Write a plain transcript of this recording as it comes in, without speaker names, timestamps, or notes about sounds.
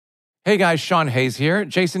Hey guys, Sean Hayes here.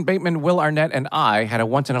 Jason Bateman, Will Arnett, and I had a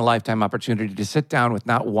once-in-a-lifetime opportunity to sit down with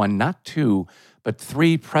not one, not two, but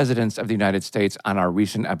three presidents of the United States on our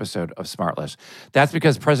recent episode of Smartless. That's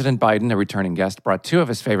because President Biden, a returning guest, brought two of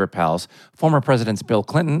his favorite pals, former Presidents Bill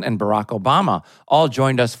Clinton and Barack Obama, all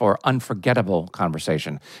joined us for unforgettable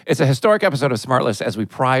conversation. It's a historic episode of Smartless as we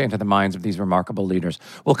pry into the minds of these remarkable leaders.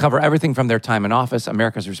 We'll cover everything from their time in office,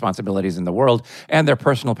 America's responsibilities in the world, and their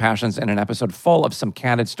personal passions in an episode full of some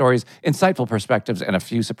candid stories, insightful perspectives, and a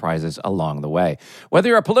few surprises along the way. Whether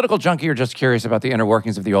you're a political junkie or just curious about the inner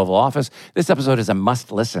workings of the Oval Office, this episode is a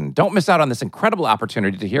must-listen. Don't miss out on this incredible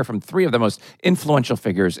opportunity to hear from three of the most influential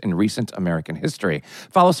figures in recent American history.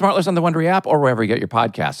 Follow Smartless on the Wondery app or wherever you get your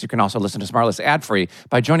podcasts. You can also listen to Smartless ad-free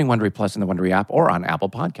by joining Wondery Plus in the Wondery app or on Apple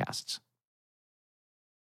Podcasts.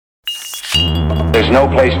 There's no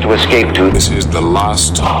place to escape to. This is the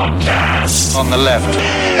last podcast. On the left.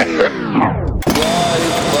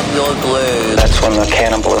 From your blade. That's when the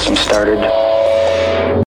cannibalism started.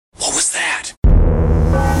 What was that?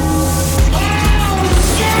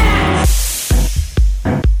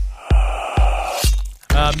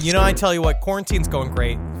 I tell you what, quarantine's going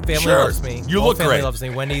great. Family loves me. You look family great. Loves me.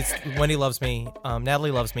 Wendy loves me.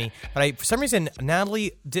 Natalie loves me. But for some reason,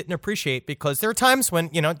 Natalie didn't appreciate, because there are times when,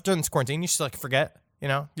 during this quarantine, you just forget.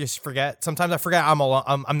 You just forget. Sometimes I forget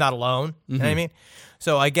I'm not alone. You know what I mean?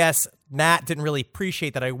 So I guess Nat didn't really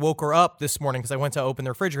appreciate that I woke her up this morning because I went to open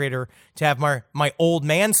the refrigerator to have my old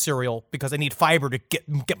man cereal, because I need fiber to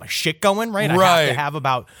get my shit going, right? I have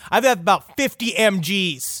about 50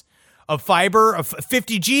 mgs of fiber, of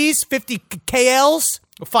 50 Gs, 50 KLs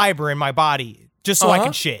of fiber in my body, just so I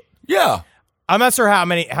can shit. Yeah. I'm not sure how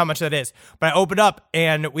much that is, but I opened up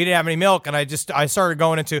and we didn't have any milk, and I started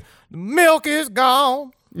going into, milk is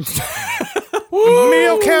gone.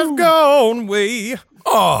 Milk has gone away.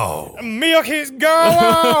 Oh. Milk is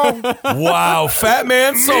gone. Wow. Fat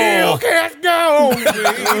man soul. Milk has gone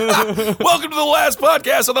away. Welcome to the last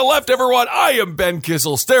podcast on the left, everyone. I am Ben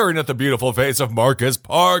Kissel, staring at the beautiful face of Marcus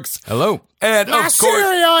Parks. Hello. And My of course,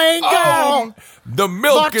 cereal ain't gone. the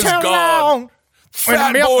milk is gone.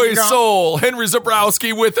 Fat boy soul, Henry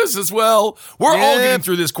Zabrowski with us as well. We're all getting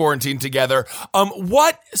through this quarantine together.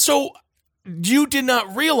 So you did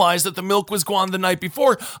not realize that the milk was gone the night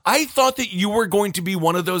before. I thought that you were going to be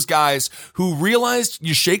one of those guys who realized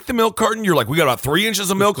you shake the milk carton. You're like, we got about 3 inches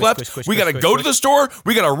of milk left. We got to go to the store.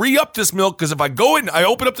 We got to re-up this milk, because if I go in, I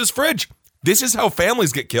open up this fridge. This is how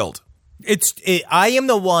families get killed. I am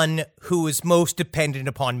the one who is most dependent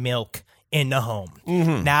upon milk in the home.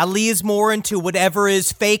 Mm-hmm. Natalie is more into whatever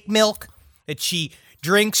is fake milk that she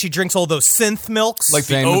drinks. She drinks all those synth milks. Like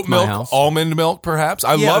the oat milk, almond milk, perhaps.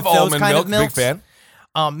 I love almond milk. Big fan.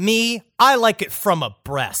 Me, I like it from a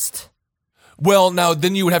breast. Well, now,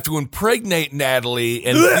 then you would have to impregnate Natalie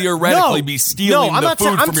and theoretically be stealing the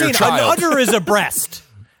food from your child. An udder is a breast.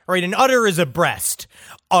 Right, an udder is a breast.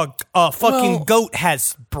 A fucking goat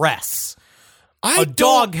has breasts. A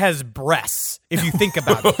dog has breasts, if you think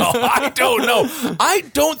about it. I don't know. I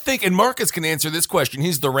don't think, and Marcus can answer this question,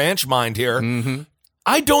 he's the ranch mind here. Mm-hmm.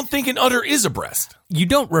 I don't think an udder is a breast. You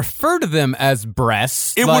don't refer to them as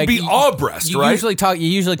breasts. It would be a breast, right? You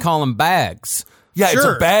usually call them bags. Yeah, sure.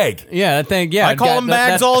 It's a bag. Yeah, I think, I call them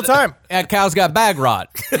bags all the time. That cow's got bag rot.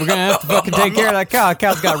 We're going to have to fucking take care of that cow. That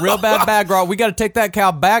cow's got real bad bag rot. We got to take that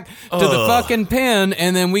cow back to the fucking pen,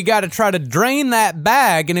 and then we got to try to drain that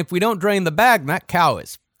bag, and if we don't drain the bag, that cow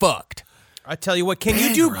is fucked. I tell you what, can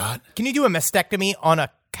you do a mastectomy on a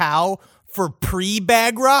cow for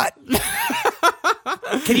pre-bag rot?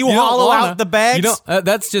 Can you hollow out the bags?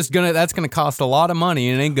 That's gonna cost a lot of money,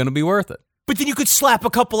 and it ain't gonna be worth it. But then you could slap a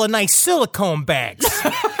couple of nice silicone bags.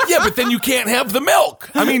 Yeah, but then you can't have the milk.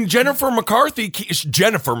 I mean, Jennifer McCarthy,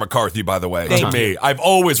 by the way, to me, I've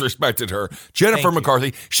always respected her. Jennifer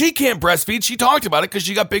McCarthy, she can't breastfeed. She talked about it because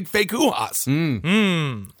she got big fake hoo-has.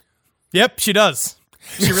 Yep, she does.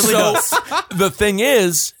 She really does. The thing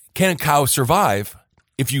is, can a cow survive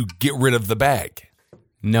if you get rid of the bag?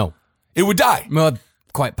 No. It would die. Well,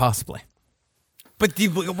 quite possibly. But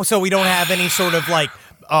so we don't have any sort of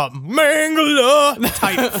Mangala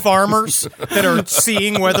type farmers that are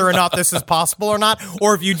seeing whether or not this is possible or not,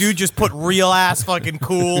 or if you do, just put real ass fucking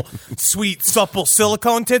cool, sweet, supple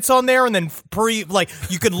silicone tits on there, and then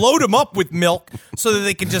you could load them up with milk so that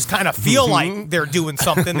they can just kind of feel like they're doing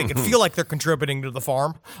something. They can feel like they're contributing to the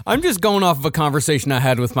farm. I'm just going off of a conversation I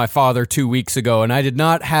had with my father 2 weeks ago, and I did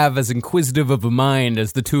not have as inquisitive of a mind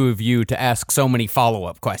as the two of you to ask so many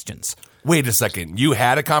follow-up questions. Wait a second. You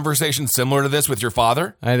had a conversation similar to this with your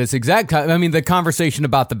father? This exact. The conversation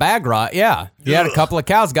about the bag rot. Yeah, he had a couple of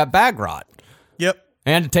cows got bag rot. Yep,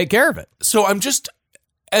 and to take care of it. So I'm just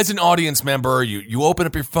as an audience member, you open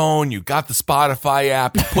up your phone, you got the Spotify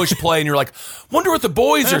app, you push play, and you're like, wonder what the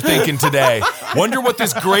boys are thinking today. Wonder what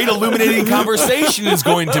this great illuminating conversation is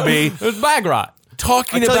going to be. It's bag rot.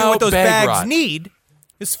 Talking I tell about you what those bag bags rot. need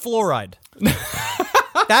is fluoride.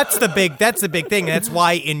 That's the big thing. That's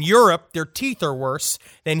why in Europe their teeth are worse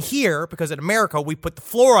than here, because in America we put the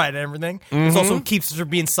fluoride in everything. It also keeps us from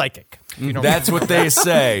being psychic. You know, That's what they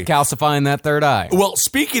say. Calcifying that third eye. Well,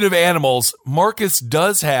 speaking of animals, Marcus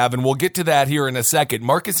does have, and we'll get to that here in a second,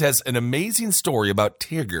 Marcus has an amazing story about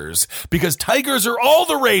tigers, because tigers are all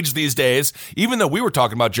the rage these days, even though we were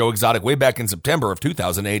talking about Joe Exotic way back in September of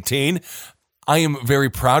 2018. I am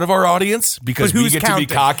very proud of our audience because we get to be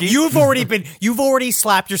cocky. You've already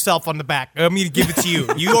slapped yourself on the back. I'm going to give it to you.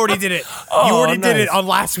 You already did it. You already did it on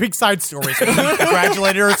last week's Side Stories. We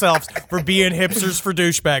congratulated ourselves for being hipsters for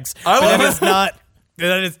douchebags.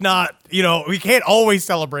 That is not, we can't always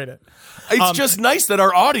celebrate it. It's just nice that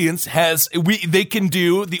our audience they can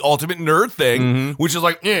do the ultimate nerd thing, which is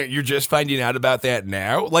like, you're just finding out about that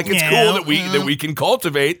now. Like, it's cool that we can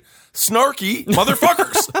cultivate snarky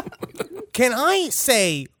motherfuckers. Can I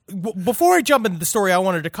say, before I jump into the story I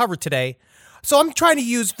wanted to cover today, so I'm trying to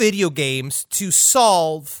use video games to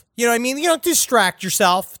solve, distract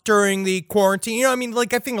yourself during the quarantine.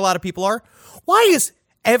 Like I think a lot of people are. Why is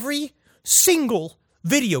every single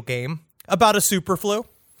video game about a super flu?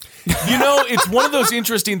 It's one of those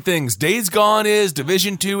interesting things. Days Gone is,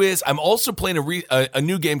 Division 2 is. I'm also playing a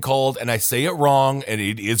new game called, and I say it wrong, and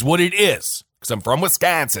it is what it is, because I'm from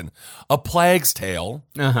Wisconsin, A Plague's Tale.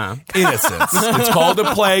 Innocence. It's called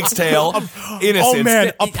A Plague's Tale. Innocence. Oh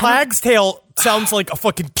man, A Plague's Tale sounds like a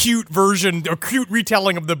fucking cute version, or cute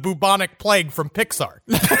retelling of the bubonic plague from Pixar.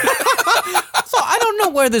 So I don't know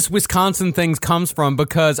where this Wisconsin thing comes from,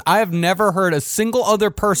 because I have never heard a single other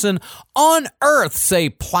person on earth say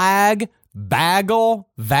plague, bagel,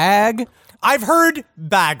 vag. I've heard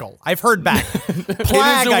bagel. I've heard bagel.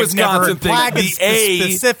 Plague, a I've Wisconsin never heard. thing. Plague The is A-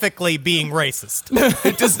 specifically being racist.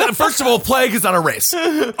 It does not, first of all, plague is not a race.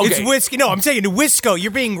 Okay. It's whiskey. No, I'm saying in Wisco, you're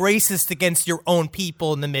being racist against your own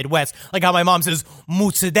people in the Midwest. Like how my mom says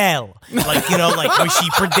mozzarella. Like, when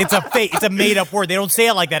it's a made up word. They don't say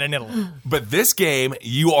it like that in Italy. But this game,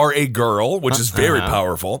 you are a girl, which is very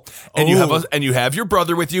powerful, and you have your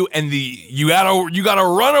brother with you, and you gotta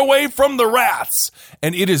run away from the rats,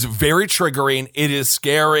 and it is very triggering. It is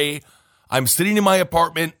scary. I'm sitting in my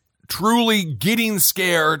apartment, truly getting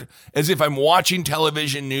scared, as if I'm watching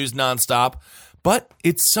television news nonstop. But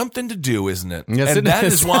it's something to do, isn't it? Yes, and that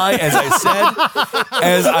is why, as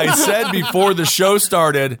I said before the show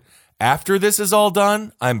started, after this is all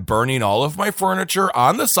done, I'm burning all of my furniture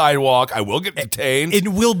on the sidewalk. I will get detained. It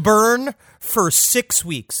will burn for 6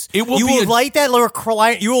 weeks. You will light that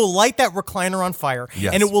recliner on fire,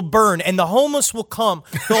 Yes. and it will burn. And the homeless will come.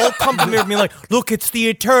 They'll all come to me and be like, "Look, it's the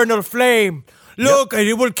eternal flame. Look, and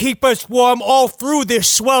it will keep us warm all through this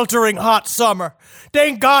sweltering hot summer.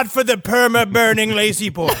 Thank God for the perma-burning lazy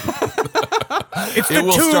boy." It's the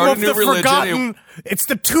will tomb start a of new the religion. forgotten. It's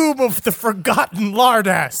the tomb of the forgotten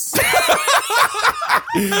lardass.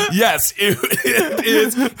 Yes, it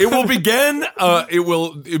is. It will begin.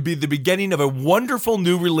 It'll be the beginning of a wonderful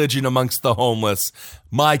new religion amongst the homeless,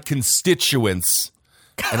 my constituents,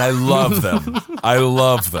 and I love them. I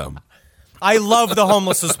love them. I love the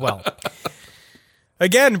homeless as well.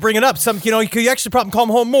 Again, bring it up. You actually probably call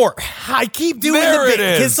them home more. I keep doing There the it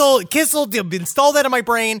bit. is. Kissel installed that in my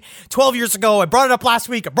brain 12 years ago. I brought it up last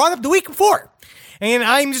week. I brought it up the week before. And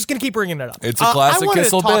I'm just going to keep bringing it up. It's a classic I wanted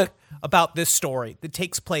Kissel to talk bit. about this story that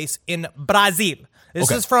takes place in Brazil. This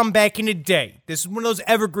is from back in the day. This is one of those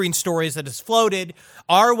evergreen stories that has floated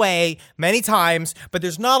our way many times, but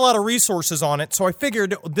there's not a lot of resources on it. So I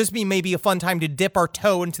figured this be maybe a fun time to dip our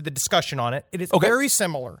toe into the discussion on it. It is very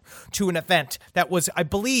similar to an event that was, I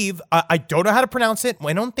believe, I don't know how to pronounce it.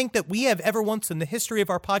 I don't think that we have ever once in the history of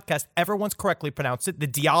our podcast ever once correctly pronounced it. The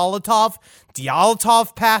Dyatlov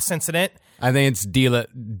Pass incident. I think it's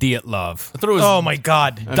Dyatlov. I thought it was Oh my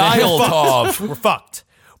God. Dyaltov. We're fucked.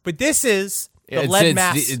 But this is the lead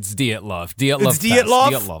mass. It's Dyatlov. Dyatlov. It's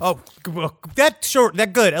Dyatlov? Oh, well,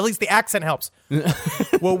 that good. At least the accent helps.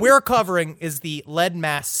 What we're covering is the lead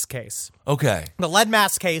mass case. Okay. The lead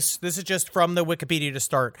mass case, this is just from the Wikipedia to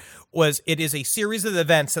start, it is a series of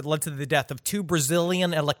events that led to the death of two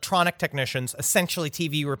Brazilian electronic technicians, essentially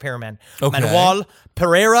TV repairmen, Manuel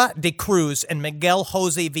Pereira de Cruz and Miguel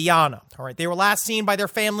Jose Viana. All right, they were last seen by their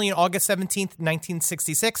family on August 17th,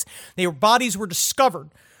 1966. Their bodies were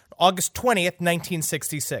discovered August 20th,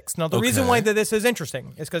 1966. Now, the reason why this is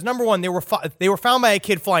interesting is because, number one, they were found by a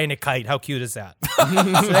kid flying a kite. How cute is that? So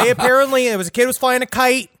they apparently, it was a kid who was flying a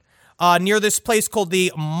kite. near this place called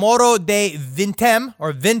the Morro de Vintem,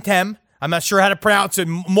 or Vintem. I'm not sure how to pronounce it.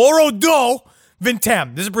 Morro do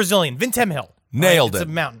Vintem. This is Brazilian. Vintem Hill. Nailed It's it.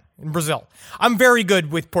 a mountain in Brazil. I'm very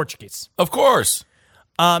good with Portuguese. Of course.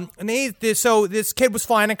 And so this kid was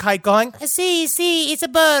flying a kite going, see, it's a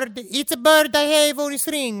bird. It's a bird I have on a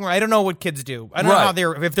string. I don't know what kids do. I don't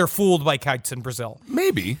know if they're fooled by kites in Brazil.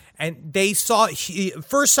 Maybe. And they saw,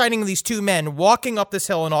 first sighting of these two men walking up this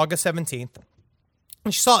hill on August 17th.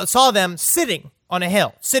 And she saw them sitting on a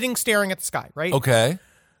hill, staring at the sky, right? Okay.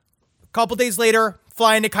 A couple days later,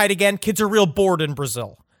 flying a kite again. Kids are real bored in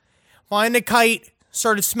Brazil. Flying a kite,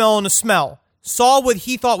 started smelling a smell. Saw what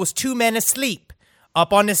he thought was two men asleep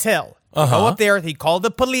up on this hill. They go up there. He called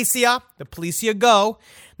the policia. The policia go.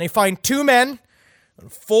 And they find two men in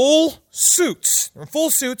full suits. They're in full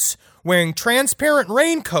suits, wearing transparent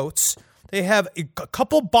raincoats. They have a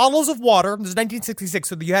couple bottles of water. This is 1966,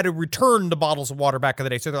 so you had to return the bottles of water back in the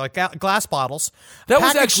day. So they're like glass bottles. That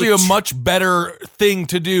was actually a much better thing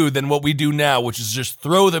to do than what we do now, which is just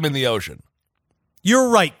throw them in the ocean. You're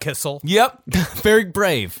right, Kissel. Yep. Very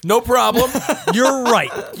brave. No problem. You're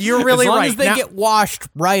right. You're really right. As long as they get washed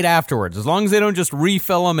right afterwards. As long as they don't just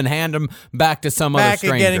refill them and hand them back to some other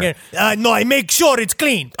stranger. Again. No, I make sure it's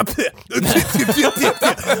clean.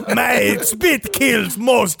 My spit kills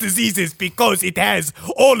most diseases because it has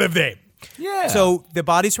all of them. Yeah. So the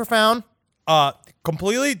bodies were found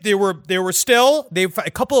completely. They were still. They've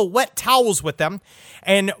a couple of wet towels with them,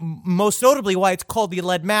 and most notably, why it's called the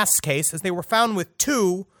lead mask case is they were found with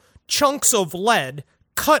two chunks of lead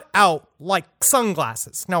cut out like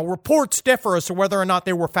sunglasses. Now, reports differ as to whether or not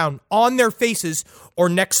they were found on their faces or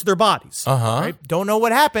next to their bodies. Right? Don't know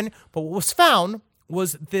what happened, but what was found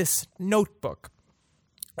was this notebook.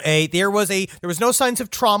 There was no signs of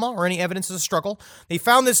trauma or any evidence of a struggle. They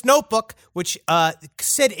found this notebook, which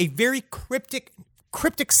said a very cryptic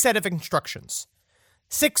set of instructions.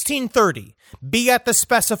 1630, be at the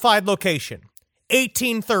specified location.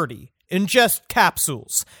 1830, ingest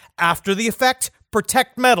capsules. After the effect,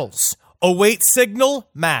 protect metals. Await signal,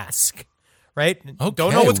 mask. Right? Okay,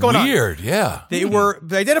 don't know what's going on. Weird, yeah. They were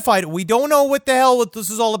identified. We don't know what the hell this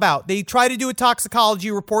is all about. They tried to do a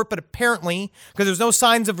toxicology report, but apparently, because there was no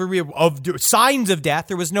signs of signs of death,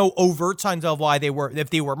 there was no overt signs of why if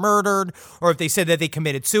they were murdered or if they said that they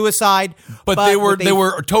committed suicide. But they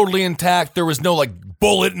were totally intact. There was no like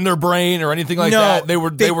bullet in their brain or anything like that. They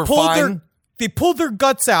were fine. They pulled their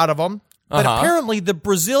guts out of them. But apparently the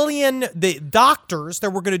doctors that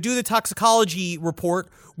were going to do the toxicology report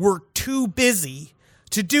were too busy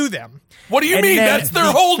to do them. What do you mean? That's their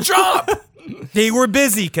whole job. They were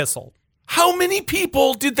busy, Kissel. How many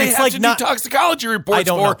people did they have to do toxicology reports for? I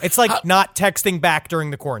don't know. It's like not texting back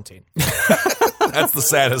during the quarantine. That's the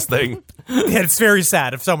saddest thing. It's very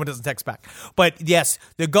sad if someone doesn't text back. But yes,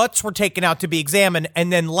 the guts were taken out to be examined and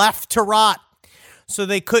then left to rot. So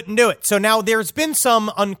they couldn't do it. So now there's been some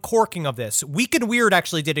uncorking of this. Week and Weird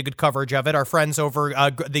actually did a good coverage of it. Our friends over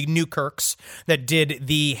the Newkirks that did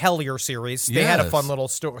the Hellier series. They had a fun little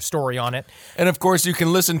story on it. And of course, you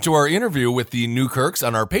can listen to our interview with the Newkirks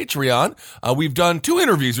on our Patreon. We've done 2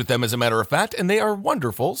 interviews with them, as a matter of fact, and they are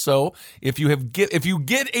wonderful. So if you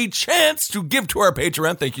get a chance to give to our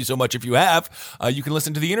Patreon, thank you so much if you have, you can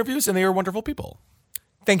listen to the interviews, and they are wonderful people.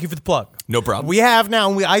 Thank you for the plug. No problem. We have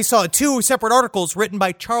now, I saw 2 separate articles written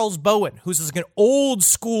by Charles Bowen, who's like an old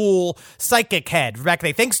school psychic head back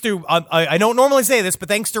then. Thanks to, I don't normally say this, but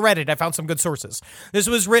thanks to Reddit, I found some good sources. This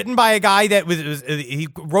was written by a guy that he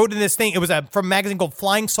wrote in this thing. It was from a magazine called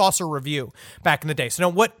Flying Saucer Review back in the day. So now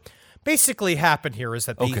what basically happened here is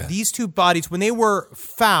that these 2 bodies, when they were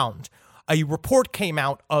found, a report came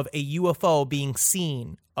out of a UFO being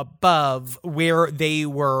seen above where they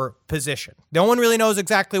were positioned. No one really knows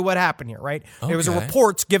exactly what happened here, right? Okay. There was a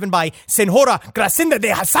report given by Senhora Gracinda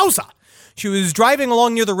de Sousa. She was driving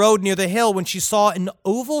along near the road near the hill when she saw an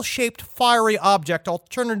oval-shaped fiery object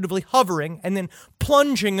alternatively hovering and then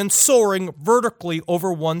plunging and soaring vertically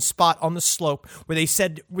over one spot on the slope where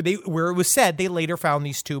it was said they later found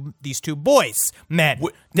these two men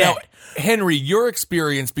dead. Now, Henry, your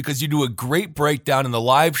experience, because you do a great breakdown in the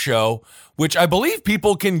live show, which I believe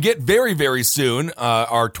people can get very, very soon,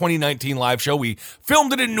 our 2019 live show. We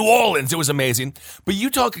filmed it in New Orleans. It was amazing. But you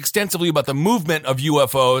talk extensively about the movement of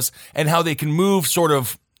UFOs and how they can move sort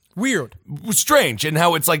of weird, strange, and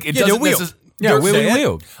how it's like it doesn't necessarily. Yeah,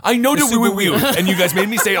 wheel. I know the wheel, and you guys made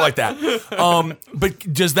me say it like that. But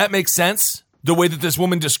does that make sense? The way that this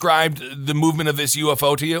woman described the movement of this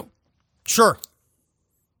UFO to you? Sure.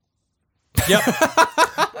 Yep.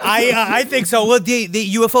 I think so. Well, the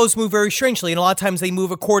UFOs move very strangely, and a lot of times they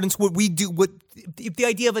move accordance what we do. What if the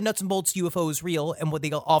idea of a nuts and bolts UFO is real, and what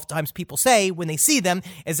they oftentimes people say when they see them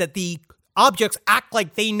is that the objects act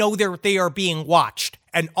like they know they are being watched.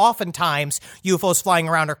 And oftentimes, UFOs flying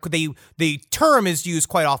around the term is used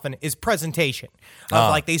quite often is presentation.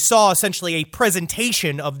 Like they saw essentially a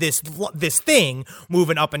presentation of this thing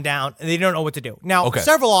moving up and down, and they don't know what to do. Now,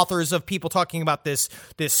 several authors of people talking about this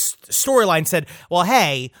storyline said, well,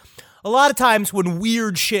 hey, a lot of times when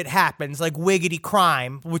weird shit happens, like wiggity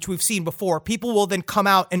crime, which we've seen before, people will then come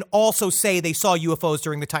out and also say they saw UFOs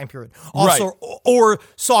during the time period. Also, or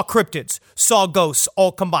saw cryptids, saw ghosts,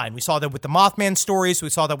 all combined. We saw that with the Mothman stories. We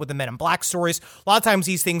saw that with the Men in Black stories. A lot of times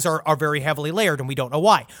these things are very heavily layered, and we don't know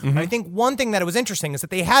why. But I think one thing that was interesting is that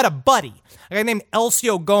they had a buddy, a guy named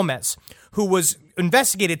Elcio Gomez, who was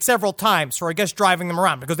investigated several times for, I guess, driving them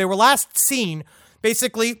around, because they were last seen.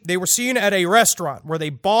 Basically, they were seen at a restaurant where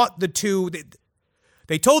they bought the two.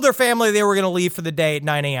 They told their family they were going to leave for the day at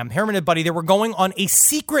 9 a.m. Herman and Buddy, they were going on a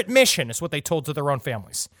secret mission, is what they told to their own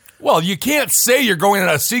families. Well, you can't say you're going on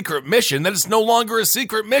a secret mission, that it's no longer a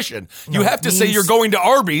secret mission. You have to say you're going to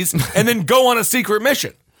Arby's and then go on a secret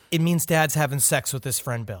mission. It means Dad's having sex with his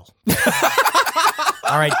friend Bill.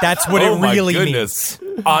 All right, that's what it really means.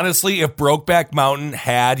 Honestly, if Brokeback Mountain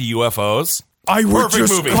had UFOs... I would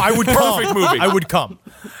come.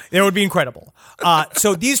 It would be incredible.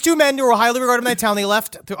 So these two men who were highly regarded in that town, they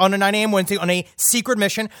left on a 9 a.m. Wednesday on a secret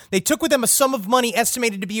mission. They took with them a sum of money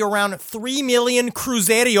estimated to be around 3 million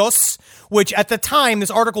cruzerios, which at the time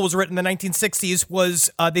this article was written in the 1960s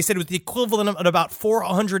was, they said it was the equivalent of about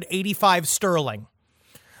 485 sterling.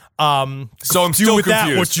 So I'm still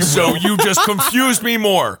confused. So you just confused me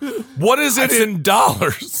more. What is it in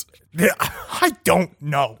dollars? I don't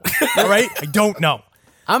know. All right? I don't know.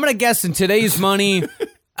 I'm going to guess in today's money,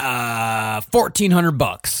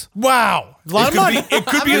 $1,400. Wow. A lot of money. It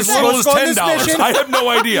could be as low as $10. I have no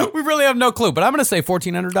idea. We really have no clue, but I'm going to say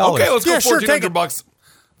 $1,400. Okay, let's go $1,400.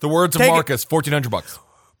 The words of Marcus, $1,400.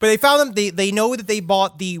 But they found them. They know that they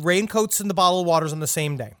bought the raincoats and the bottle of waters on the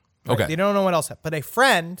same day. Right? Okay. They don't know what else happened. But a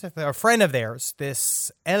friend of theirs,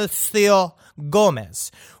 this Elcio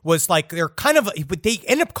Gomez, was like, they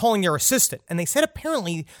ended up calling their assistant. And they said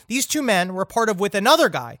apparently these two men were with another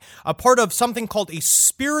guy, a part of something called a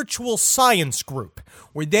spiritual science group,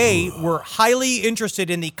 where they were highly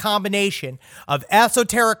interested in the combination of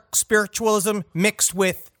esoteric spiritualism mixed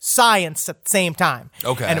with science at the same time.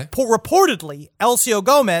 Okay. And reportedly, Elcio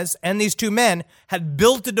Gomez and these two men had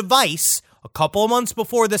built a device a couple of months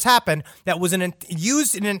before this happened that was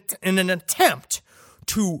used in an attempt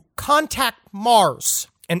to contact Mars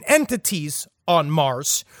and entities on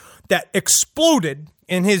Mars that exploded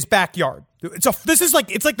in his backyard. It's like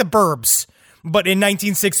the Burbs, but in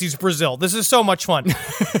 1960s Brazil. This is so much fun.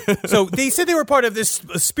 So they said they were part of this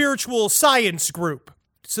spiritual science group.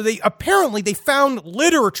 So they found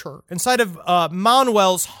literature inside of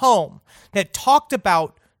Manuel's home that talked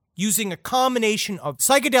about using a combination of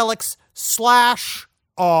psychedelics /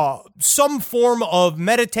 some form of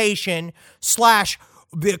meditation /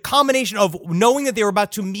 the combination of knowing that they were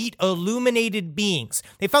about to meet illuminated beings.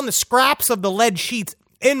 They found the scraps of the lead sheets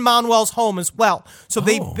in Manuel's home as well. So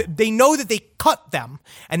they know that they cut them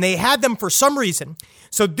and they had them for some reason.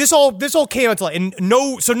 So this all came out to light, and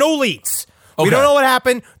no leads. Okay. We don't know what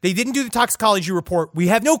happened. They didn't do the toxicology report. We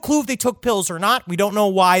have no clue if they took pills or not. We don't know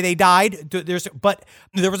why they died. But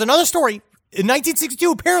there was another story in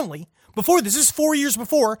 1962, apparently, before this is 4 years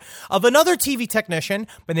before, of another TV technician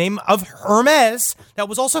by the name of Hermes that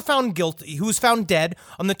was also found guilty, who was found dead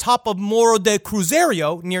on the top of Morro de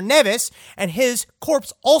Cruzeiro near Neves, and his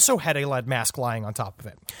corpse also had a lead mask lying on top of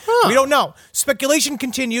it. We don't know. Speculation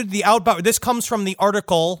continued. This comes from the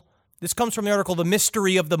article, The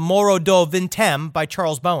Mystery of the Morro do Vintem by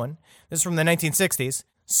Charles Bowen. This is from the 1960s.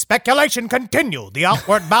 Speculation continued the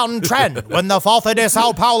outward bound trend when the Falta de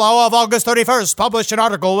Sao Paulo of August 31st published an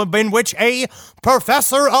article in which a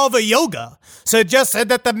professor of yoga suggested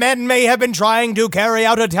that the men may have been trying to carry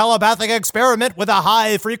out a telepathic experiment with a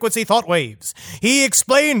high-frequency thought waves. He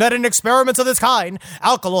explained that in experiments of this kind,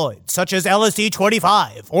 alkaloids such as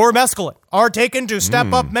LSD-25 or mescaline are taken to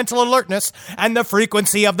step up mental alertness and the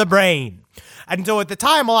frequency of the brain. And so at the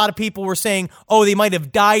time, a lot of people were saying, they might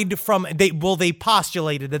have died they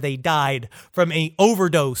postulated that they died from an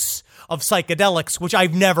overdose of psychedelics, which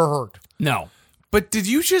I've never heard. No. But did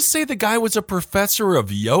you just say the guy was a professor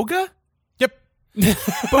of yoga? Yep.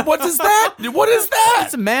 But what is that? What is that?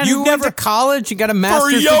 It's a man who went to college and got a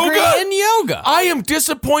master's degree in yoga. I am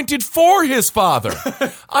disappointed for his father.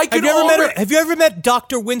 Have you ever met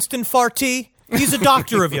Dr. Winston Farty? He's a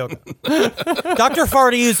doctor of yoga. Dr.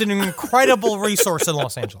 Farty is an incredible resource in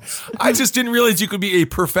Los Angeles. I just didn't realize you could be a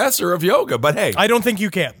professor of yoga, but hey. I don't think you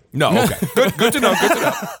can. No, okay. Good to know.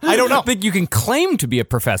 I don't know. I think you can claim to be a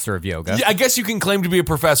professor of yoga. Yeah, I guess you can claim to be a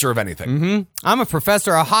professor of anything. Mm-hmm. I'm a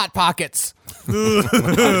professor of Hot Pockets.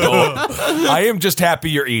 I am just happy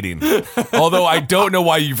you're eating. Although I don't know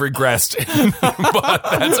why you've regressed. But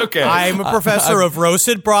that's okay. I'm a professor of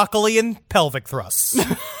roasted broccoli and pelvic thrusts.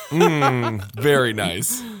 Very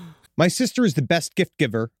nice. My sister is the best gift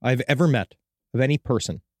giver I've ever met of any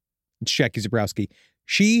person. It's Jackie Zabrowski.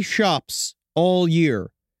 She shops all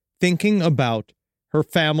year thinking about her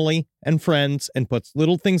family and friends and puts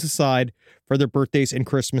little things aside for their birthdays and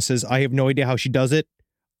Christmases. I have no idea how she does it.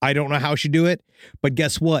 I don't know how she do it. But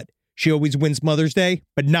guess what? She always wins Mother's Day,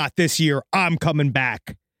 but not this year. I'm coming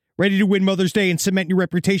back. Ready to win Mother's Day and cement your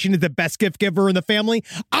reputation as the best gift giver in the family?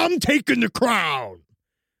 I'm taking the crown.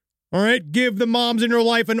 All right, give the moms in your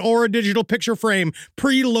life an Aura digital picture frame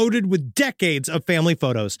preloaded with decades of family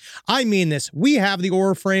photos. I mean this. We have the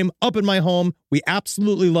Aura frame up in my home. We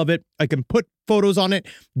absolutely love it. I can put photos on it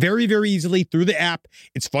very, very easily through the app.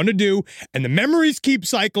 It's fun to do, and the memories keep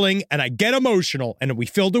cycling, and I get emotional. And we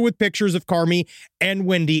filled it with pictures of Carmi and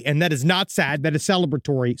Wendy, and that is not sad. That is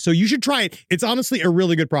celebratory. So you should try it. It's honestly a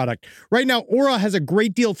really good product. Right now, Aura has a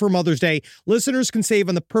great deal for Mother's Day. Listeners can save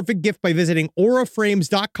on the perfect gift by visiting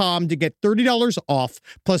auraframes.com to get $30 off,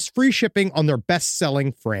 plus free shipping on their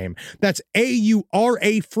best-selling frame. That's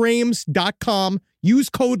AURA frames.com. Use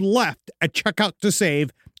code LEFT at checkout to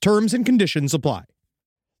save. Terms and conditions apply.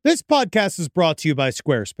 This podcast is brought to you by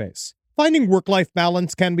Squarespace. Finding work-life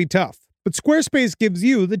balance can be tough, but Squarespace gives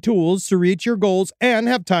you the tools to reach your goals and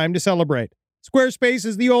have time to celebrate. Squarespace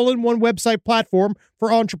is the all-in-one website platform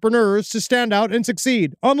for entrepreneurs to stand out and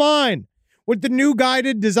succeed online. With the new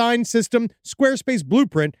guided design system, Squarespace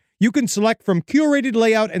Blueprint, you can select from curated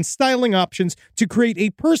layout and styling options to create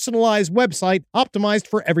a personalized website optimized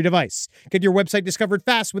for every device. Get your website discovered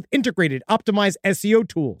fast with integrated, optimized SEO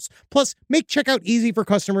tools. Plus, make checkout easy for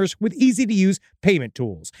customers with easy-to-use payment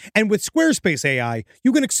tools. And with Squarespace AI,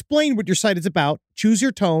 you can explain what your site is about, choose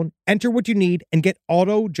your tone, enter what you need, and get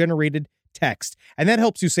auto-generated text. And that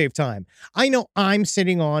helps you save time. I know I'm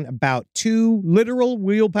sitting on about 2 literal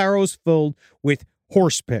wheelbarrows filled with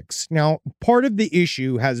horse pics. Now, part of the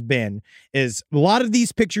issue is a lot of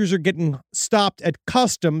these pictures are getting stopped at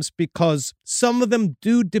customs because some of them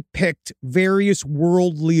do depict various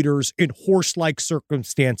world leaders in horse-like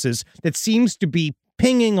circumstances that seems to be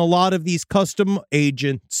pinging a lot of these custom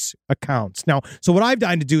agents' accounts. Now, so what I've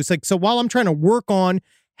done to do is so while I'm trying to work on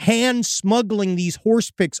hand smuggling these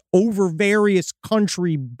horse pics over various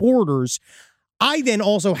country borders, I then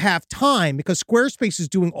also have time, because Squarespace is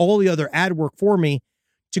doing all the other ad work for me,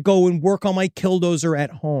 to go and work on my Killdozer at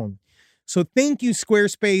home. So thank you,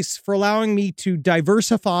 Squarespace, for allowing me to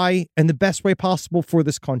diversify in the best way possible for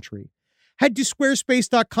this country. Head to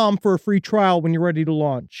squarespace.com for a free trial when you're ready to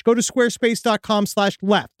launch. Go to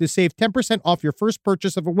squarespace.com/left to save 10% off your first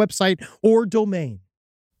purchase of a website or domain.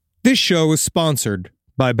 This show is sponsored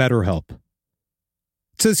by BetterHelp. It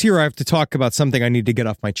says here I have to talk about something I need to get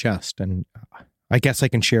off my chest, and I guess I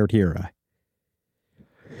can share it here.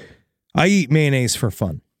 I eat mayonnaise for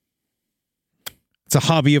fun. It's a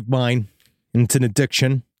hobby of mine, and it's an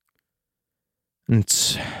addiction. And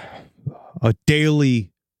it's a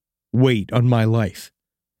daily weight on my life.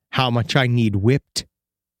 How much I need whipped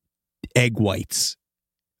egg whites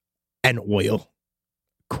and oil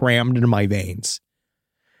crammed into my veins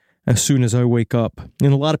as soon as I wake up.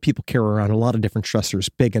 And a lot of people carry around a lot of different stressors,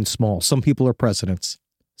 big and small. Some people are presidents.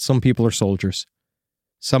 Some people are soldiers.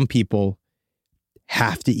 Some people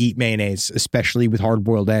have to eat mayonnaise, especially with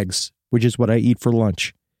hard-boiled eggs, which is what I eat for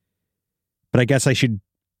lunch. But I guess I should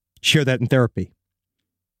share that in therapy,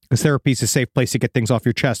 because therapy is a safe place to get things off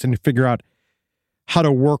your chest and to figure out how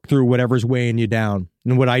to work through whatever's weighing you down.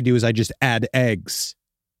 And what I do is I just add eggs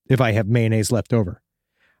if I have mayonnaise left over.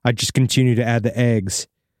 I just continue to add the eggs.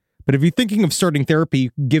 But if you're thinking of starting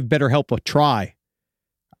therapy, give BetterHelp a try.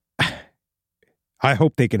 I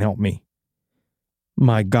hope they can help me.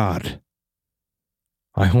 My God.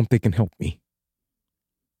 I hope they can help me.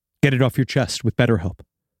 Get it off your chest with BetterHelp.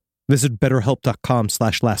 Visit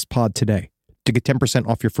betterhelp.com/lastpod today to get 10%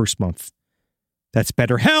 off your first month. That's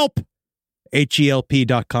BetterHelp,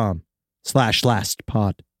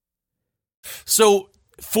 HELP.com/lastpod. So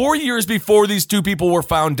 4 years before these 2 people were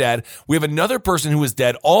found dead, we have another person who was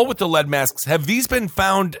dead, all with the lead masks. Have these been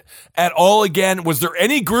found at all again? Was there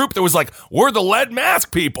any group that was like, we're the lead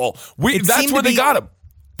mask people? That's where they got them.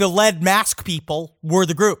 The lead mask people were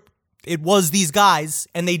the group. it was these guys,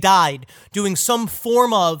 and they died doing some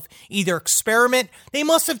form of either experiment. They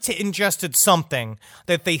must have ingested something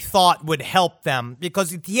that they thought would help them,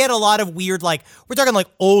 because he had a lot of weird, like, we're talking like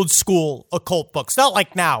old school occult books, not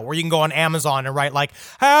like now where you can go on Amazon and write like,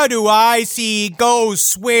 how do I see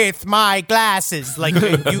ghosts with my glasses? Like,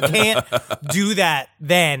 you can't do that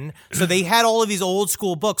then. So they had all of these old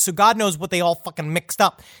school books. So God knows what they all fucking mixed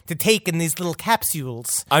up to take in these little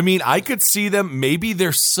capsules. I mean, I could see them, maybe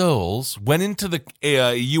their souls went into the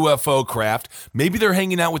UFO craft. Maybe they're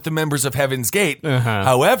hanging out with the members of Heaven's Gate.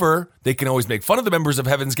 However, they can always make fun of the members of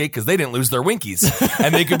Heaven's Gate because they didn't lose their winkies.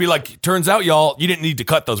 And they could be like, turns out, y'all, you didn't need to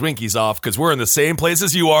cut those winkies off because we're in the same place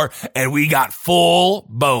as you are, and we got full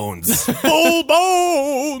bones. Full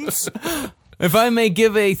bones! If I may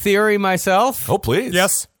give a theory myself. Oh, please.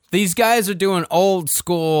 Yes. These guys are doing old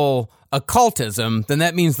school occultism, then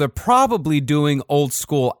that means they're probably doing old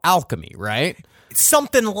school alchemy, right?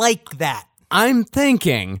 Something like that. I'm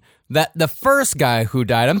thinking that the first guy who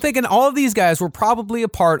died, I'm thinking all of these guys were probably a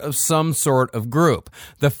part of some sort of group.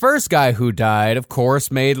 The first guy who died, of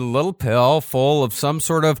course, made a little pill full of some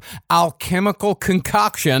sort of alchemical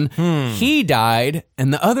concoction. He died,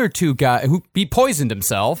 and the other two guys, he poisoned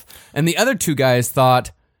himself, and the other two guys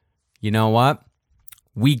thought, you know what?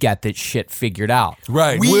 We got this shit figured out.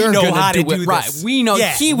 Right. We know how to do this. Right. We know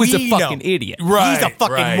he was a fucking idiot. Right. He's a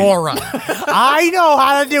fucking moron. I know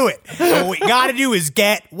how to do it. What we got to do is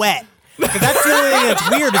get wet. Because that's the only thing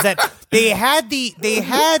that's weird is that they had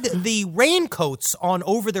the raincoats on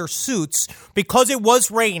over their suits because it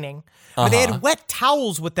was raining. But they had wet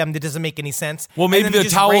towels with them. That doesn't make any sense. Well, maybe And then the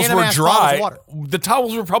just towels random were ass dry. bottles of water. The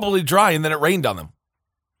towels were probably dry, and then it rained on them.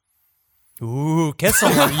 Ooh, Kissel,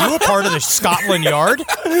 are you a part of the Scotland Yard?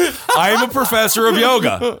 I am a professor of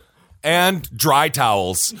yoga and dry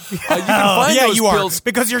towels. You can find those you pills. are,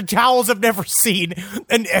 because your towels have never seen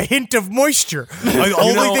a hint of moisture. The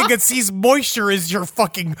only thing that sees moisture is your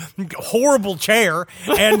fucking horrible chair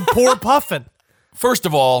and poor Puffin. First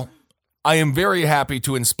of all, I am very happy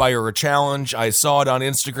to inspire a challenge. I saw it on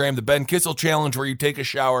Instagram, the Ben Kissel Challenge, where you take a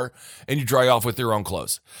shower and you dry off with your own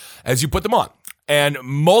clothes as you put them on. And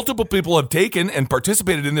multiple people have taken and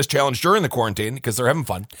participated in this challenge during the quarantine because they're having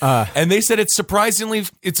fun. And they said it's a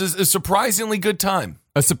surprisingly good time.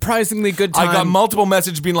 A surprisingly good time. I got multiple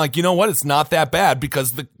messages being like, you know what, it's not that bad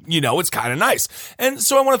because it's kind of nice. And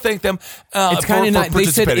so I want to thank them it's kind of nice. They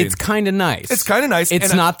said participating. it's kind of nice. It's kind of nice.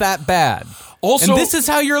 It's not that bad. Also, and this is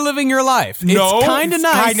how you're living your life. No, it's kind of it's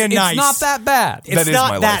nice. kinda nice. It's not that bad. It's is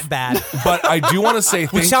not my that life. bad. But I do want to say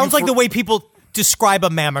thank you. Which sounds like the way people describe a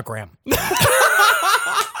mammogram.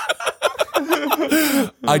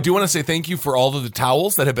 I do want to say thank you for all of the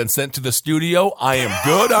towels that have been sent to the studio. I am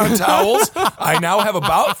good on towels. I now have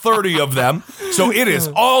about 30 of them. So it is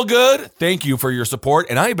all good. Thank you for your support.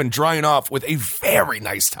 And I have been drying off with a very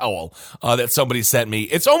nice towel that somebody sent me.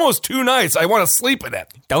 It's almost too nice. I want to sleep in it.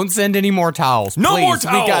 Don't send any more towels. No please. more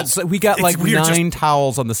towels. We got like weird, 9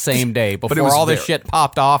 towels on the same day before was all this there. shit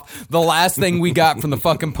popped off. The last thing we got from the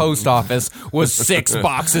fucking post office was 6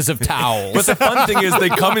 boxes of towels. But the fun thing is they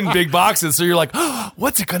come in big boxes. So you're like, oh,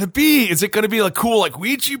 what's it going to be? Is it going to be like cool, like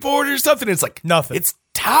Ouija board or something? It's like Nothing. It's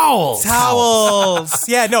towels. Towels.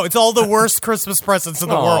 Yeah, no, it's all the worst Christmas presents in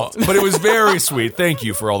the world. But it was very sweet. Thank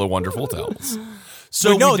you for all the wonderful towels.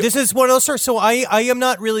 So no, this is one of those sorts. So I am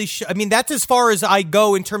not really sure. I mean, that's as far as I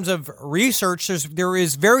go in terms of research. There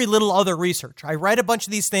is very little other research. I read a bunch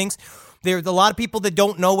of these things. There's a lot of people that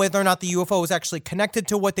don't know whether or not the UFO is actually connected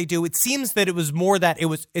to what they do. It seems that it was more that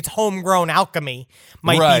it's homegrown alchemy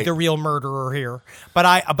might be the real murderer here. But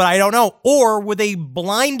I don't know. Or were they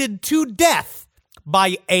blinded to death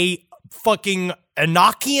by a fucking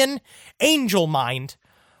Enochian angel mind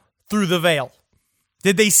through the veil?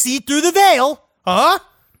 Did they see through the veil? Huh?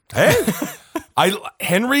 Hey,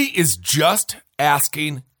 Henry is just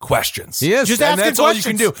asking questions. Yes, just and asking that's questions.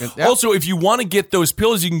 all you can do. Yep. Also, if you want to get those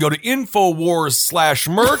pills, you can go to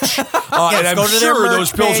InfoWars/merch. And I'm go to their sure merch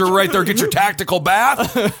those pills page. are right there. Get your tactical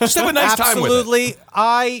bath. Just have a nice time with it. Absolutely.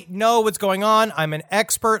 I know what's going on. I'm an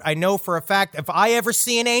expert. I know for a fact if I ever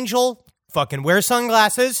see an angel, fucking wear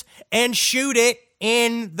sunglasses and shoot it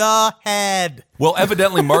in the head. Well,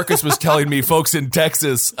 evidently, Marcus was telling me folks in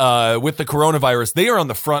Texas with the coronavirus, they are on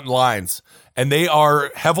the front lines. And they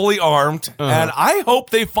are heavily armed, and I hope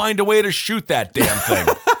they find a way to shoot that damn thing.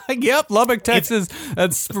 Yep, Lubbock, Texas.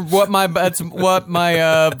 That's what my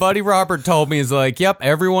buddy Robert told me. Is like, yep,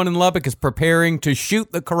 everyone in Lubbock is preparing to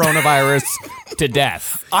shoot the coronavirus to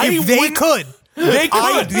death. If they could. They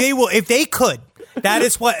could. They will. If they could.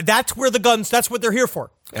 That's where the guns, that's what they're here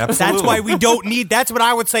for. Absolutely. That's why we don't need, that's what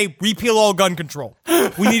I would say, repeal all gun control.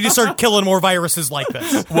 We need to start killing more viruses like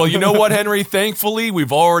this. Well, you know what, Henry? Thankfully,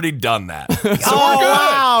 we've already done that. So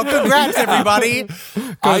wow. Congrats, everybody.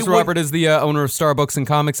 Ghost Robert is the owner of Starbucks and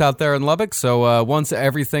Comics out there in Lubbock. So once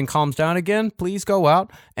everything calms down again, please go out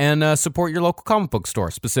and support your local comic book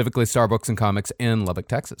store, specifically Starbucks and Comics in Lubbock,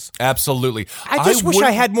 Texas. Absolutely. I just wish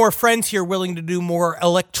I had more friends here willing to do more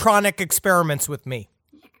electronic experiments with me.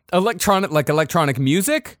 Electronic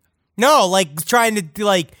music? No, like trying to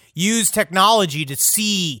like use technology to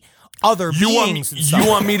see other beings. You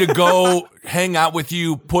want me to go hang out with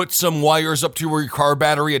you, put some wires up to your car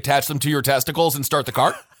battery, attach them to your testicles, and start the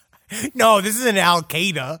car? No, this isn't Al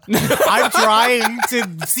Qaeda. I'm trying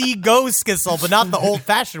to see ghosts, Kissel, but not the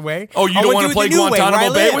old-fashioned way. Oh, you don't want to play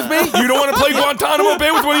Guantanamo Bay with me? You don't want to play Guantanamo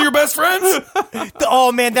Bay with one of your best friends?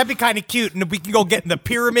 Oh, man, that'd be kind of cute. And we can go get in the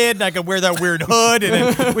pyramid, and I could wear that weird hood,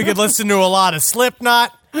 and then we could listen to a lot of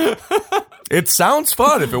Slipknot. It sounds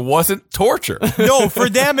fun if it wasn't torture. No, for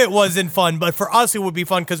them it wasn't fun, but for us it would be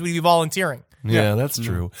fun because we'd be volunteering. Yeah, that's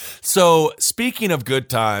true. So, speaking of good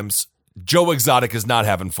times, Joe Exotic is not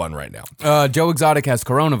having fun right now. Joe Exotic has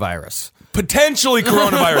coronavirus. Potentially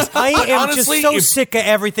coronavirus. I am honestly, just so sick of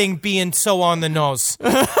everything being so on the nose.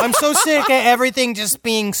 I'm so sick of everything just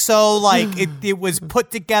being so like it was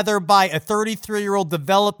put together by a 33-year-old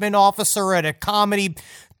development officer at a comedy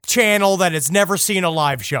channel that has never seen a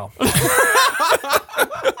live show.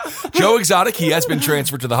 Joe Exotic, he has been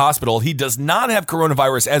transferred to the hospital. He does not have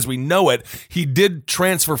coronavirus as we know it. He did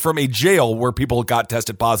transfer from a jail where people got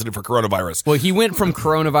tested positive for coronavirus. Well, he went from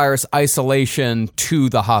coronavirus isolation to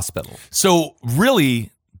the hospital. So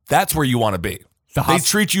really, that's where you want to be. They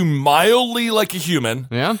treat you mildly like a human.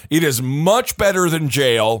 Yeah. It is much better than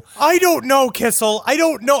jail. I don't know, Kissel. I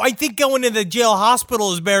don't know. I think going to the jail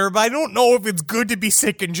hospital is better, but I don't know if it's good to be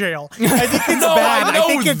sick in jail. I think it's bad. I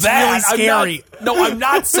think it's really scary. I'm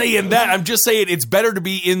not saying that. I'm just saying it's better to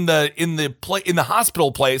be in the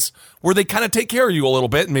hospital place where they kind of take care of you a little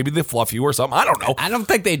bit and maybe they fluff you or something. I don't know. I don't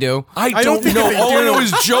think they do. I don't know. All I know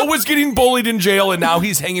is Joe was getting bullied in jail and now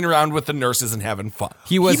he's hanging around with the nurses and having fun.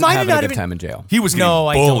 He wasn't having a good time in jail. He was getting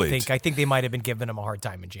bullied. I don't think. I think they might have been giving him a hard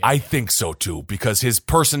time in jail. I think so too, because his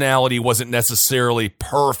personality wasn't necessarily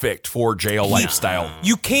perfect for jail lifestyle.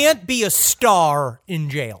 You can't be a star in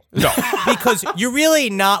jail. No. Because you're really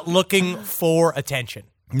not looking for attention.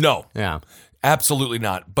 No. Yeah. Absolutely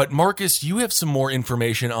not. But Marcus, you have some more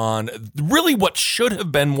information on really what should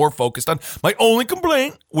have been more focused on. My only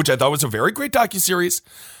complaint, which I thought was a very great docuseries,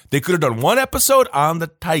 they could have done one episode on the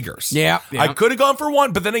tigers. Yeah. I could have gone for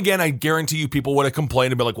one, but then again, I guarantee you people would have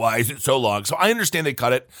complained and be like, why is it so long? So I understand they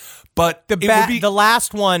cut it. But the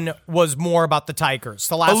last one was more about the tigers.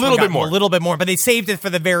 The last a little bit more, but they saved it for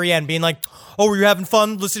the very end, being like, "Oh, were you having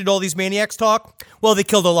fun listening to all these maniacs talk?" Well, they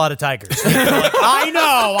killed a lot of tigers. Like,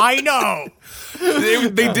 I know.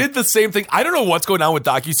 They did the same thing. I don't know what's going on with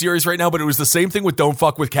docuseries right now, but it was the same thing with Don't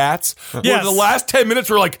Fuck with Cats. Yes. Where the last 10 minutes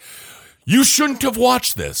were like, you shouldn't have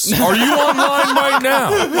watched this. Are you online right now?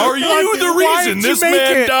 Are you the reason this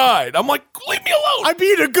man died? I'm like, leave me alone. I'm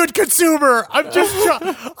being a good consumer. I'm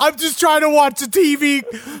just trying to watch the TV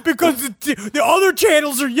because the other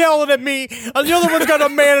channels are yelling at me, and the other one's got a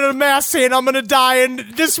man in a mask saying I'm gonna die, and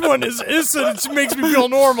this one is innocent. It makes me feel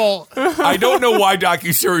normal. I don't know why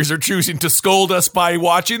docuseries are choosing to scold us by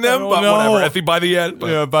watching them, but whatever. I think by the end.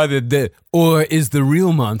 But. Yeah, by the or is the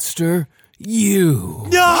real monster you?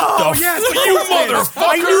 No, yes, you motherfucker!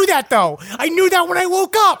 I knew that though. I knew that when I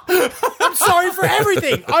woke up. I'm sorry for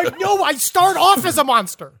everything. I know I start off as a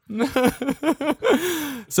monster.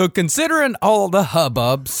 So considering all the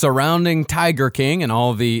hubbub surrounding Tiger King and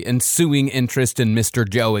all the ensuing interest in Mr.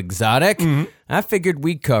 Joe Exotic, I figured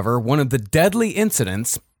we'd cover one of the deadly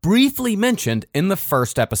incidents briefly mentioned in the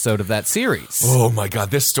first episode of that series. Oh my God,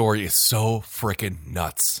 this story is so freaking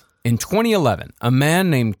nuts. In 2011, a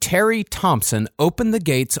man named Terry Thompson opened the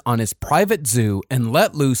gates on his private zoo and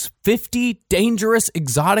let loose 50 dangerous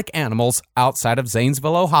exotic animals outside of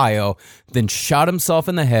Zanesville, Ohio, then shot himself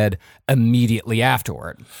in the head immediately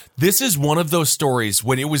afterward. This is one of those stories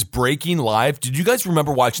when it was breaking live. Did you guys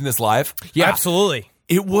remember watching this live? Yeah, absolutely.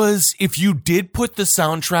 It was, if you did put the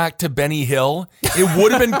soundtrack to Benny Hill, it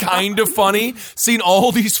would have been kind of funny seeing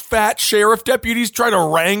all these fat sheriff deputies try to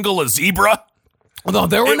wrangle a zebra. No,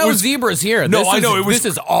 there were no zebras here. No, I know. This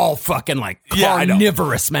is all fucking like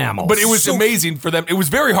carnivorous mammals. But it was amazing for them. It was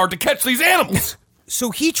very hard to catch these animals.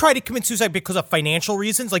 So he tried to commit suicide because of financial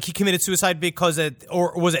reasons? Like he committed suicide because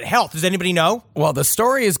or was it health? Does anybody know? Well, the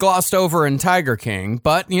story is glossed over in Tiger King,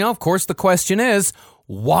 but, of course the question is,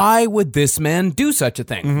 why would this man do such a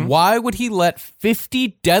thing? Why would he let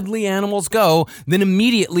 50 deadly animals go, then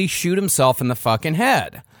immediately shoot himself in the fucking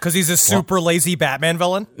head? Because he's a super lazy Batman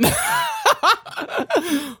villain?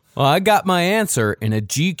 Well, I got my answer in a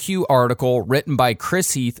GQ article written by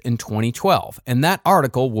Chris Heath in 2012, and that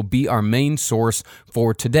article will be our main source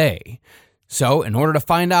for today. So, in order to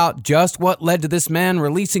find out just what led to this man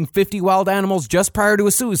releasing 50 wild animals just prior to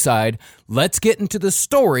a suicide, let's get into the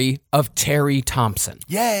story of Terry Thompson.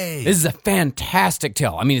 Yay! This is a fantastic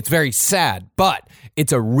tale. I mean, it's very sad, but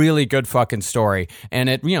it's a really good fucking story, and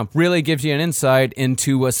it really gives you an insight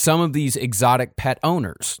into some of these exotic pet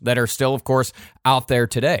owners that are still, of course, out there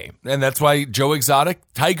today. And that's why Joe Exotic,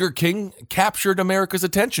 Tiger King, captured America's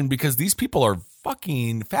attention, because these people are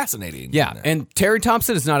fucking fascinating. Yeah, and Terry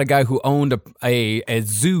Thompson is not a guy who owned a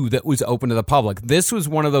zoo that was open to the public. This was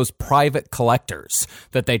one of those private collectors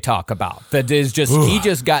that they talk about. That is just, he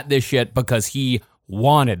just got this shit because he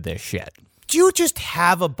wanted this shit. Do you just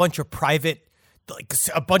have a bunch of private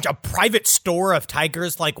store of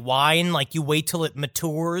tigers like wine? Like you wait till it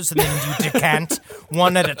matures and then you decant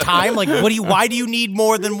one at a time? Like why do you need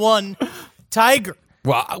more than one tiger?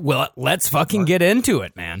 Well, let's fucking get into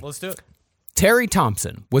it, man. Let's do it. Terry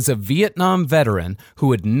Thompson was a Vietnam veteran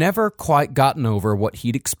who had never quite gotten over what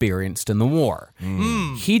he'd experienced in the war.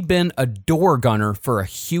 He'd been a door gunner for a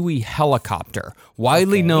Huey helicopter,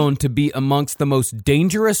 widely known to be amongst the most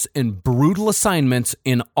dangerous and brutal assignments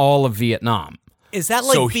in all of Vietnam. Is that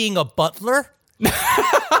like being a butler?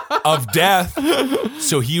 Of death.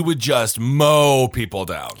 So he would just mow people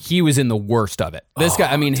down. He was in the worst of it. This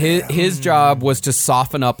guy, I mean, his job was to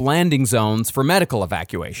soften up landing zones for medical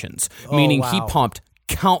evacuations, meaning he pumped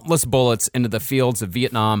countless bullets into the fields of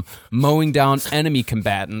Vietnam, mowing down enemy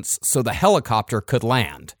combatants so the helicopter could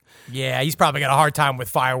land. Yeah, he's probably got a hard time with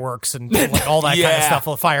fireworks and like all that kind of stuff.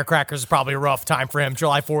 Well, firecrackers is probably a rough time for him.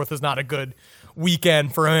 July 4th is not a good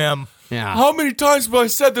weekend for him. Yeah. How many times have I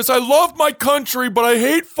said this? I love my country, but I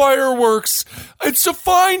hate fireworks. It's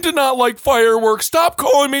fine to not like fireworks. Stop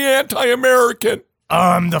calling me anti-American.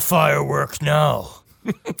 I'm the fireworks now.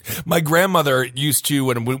 My grandmother used to,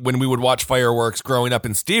 when we would watch fireworks growing up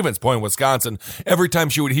in Stevens Point, Wisconsin, every time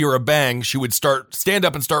she would hear a bang, she would stand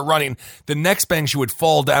up and start running. The next bang, she would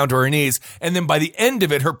fall down to her knees. And then by the end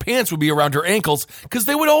of it, her pants would be around her ankles because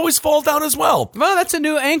they would always fall down as well. Well, that's a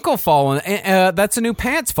new ankle falling. That's a new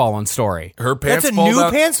pants falling story. Her pants That's a new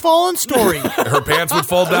pants falling story. Her pants would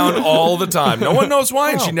fall down all the time. No one knows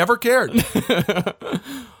why, and she never cared.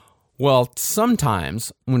 Well,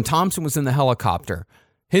 sometimes when Thompson was in the helicopter,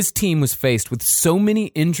 his team was faced with so many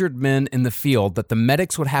injured men in the field that the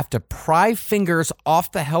medics would have to pry fingers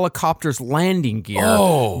off the helicopter's landing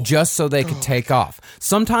gear just so they could take off.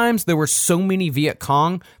 Sometimes there were so many Viet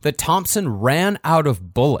Cong that Thompson ran out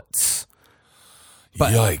of bullets.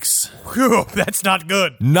 But, yikes. Whew, that's not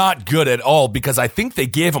good. Not good at all, because I think they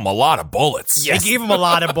gave him a lot of bullets. Yes. They gave him a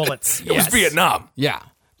lot of bullets. It was Vietnam. Yeah.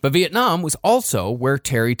 But Vietnam was also where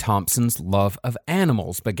Terry Thompson's love of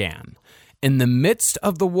animals began. In the midst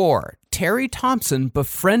of the war, Terry Thompson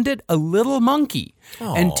befriended a little monkey,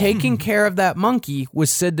 and taking care of that monkey was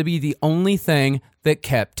said to be the only thing that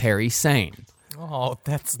kept Terry sane. Oh,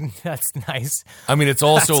 that's nice. I mean, it's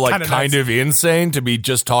also like kind nice. of insane to be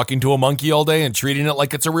just talking to a monkey all day and treating it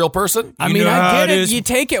like it's a real person. I mean, I get it. You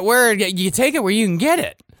take it where you can get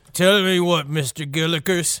it. Tell me what, Mr.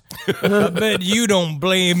 Gillikers. I bet you don't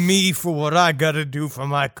blame me for what I gotta do for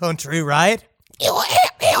my country, right?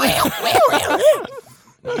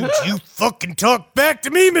 Don't you fucking talk back to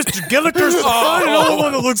me, Mr. Gillikers. I know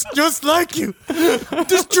one that looks just like you.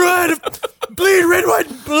 Just trying to bleed red, white,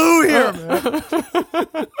 and blue here.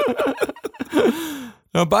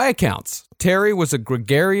 Now, by accounts, Terry was a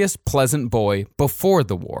gregarious, pleasant boy before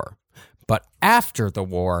the war. But after the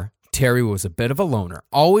war, Terry was a bit of a loner,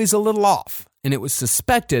 always a little off, and it was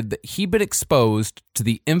suspected that he'd been exposed to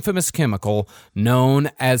the infamous chemical known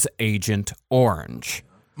as Agent Orange.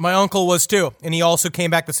 My uncle was too, and he also came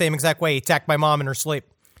back the same exact way. He attacked my mom in her sleep.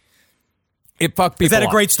 It fucked people Is that a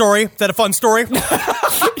up. great story? Is that a fun story?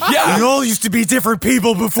 Yeah. We all used to be different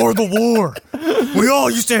people before the war. We all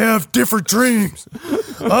used to have different dreams.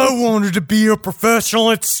 I wanted to be a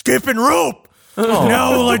professional at skipping rope.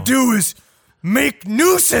 Now all I do is make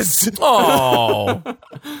nooses. Oh.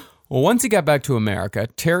 Well, once he got back to America,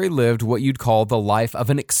 Terry lived what you'd call the life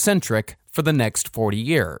of an eccentric for the next 40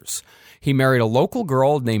 years. He married a local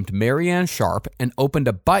girl named Marianne Sharp and opened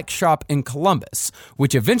a bike shop in Columbus,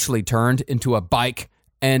 which eventually turned into a bike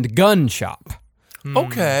and gun shop.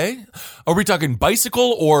 Okay. Are we talking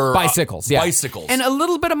bicycle or Bicycles, yeah. Bicycles. And a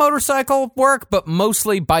little bit of motorcycle work, but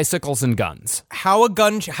mostly bicycles and guns. How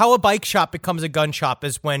a bike shop becomes a gun shop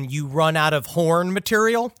is when you run out of horn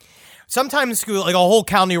material. Sometimes, like, a whole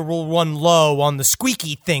county will run low on the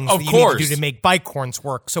squeaky things that you need to do to make bike horns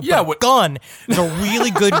work. So, a gun is a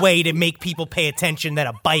really good way to make people pay attention that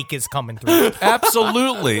a bike is coming through.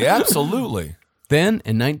 Absolutely. Absolutely. Then,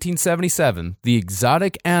 in 1977, the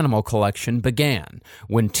exotic animal collection began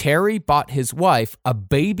when Terry bought his wife a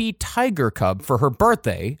baby tiger cub for her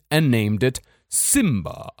birthday and named it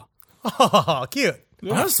Simba. Oh, cute.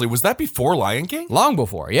 Honestly, was that before Lion King? Long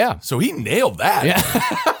before, yeah. So he nailed that. Yeah.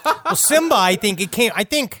 Well, Simba, I think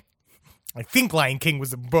Lion King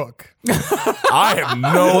was a book. I have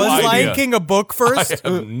no Was idea. Lion King a book first? I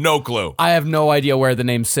have no clue. I have no idea where the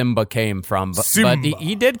name Simba came from, but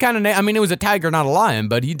he did kind of nail. I mean, it was a tiger, not a lion,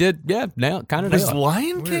 but he did, kind of nail it. Was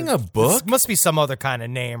Lion King a book? This must be some other kind of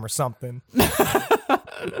name or something.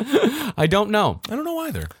 I don't know. I don't know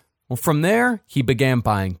either. Well, from there, he began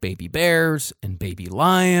buying baby bears and baby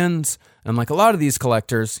lions. And like a lot of these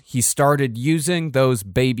collectors, he started using those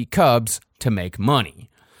baby cubs to make money.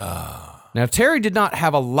 Now, Terry did not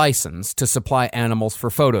have a license to supply animals for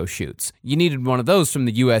photo shoots. You needed one of those from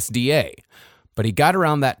the USDA. But he got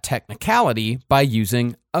around that technicality by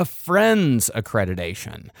using a friend's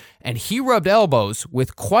accreditation. And he rubbed elbows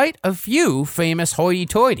with quite a few famous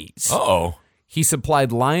hoity-toities. Uh-oh. He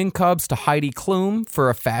supplied lion cubs to Heidi Klum for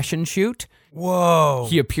a fashion shoot. Whoa.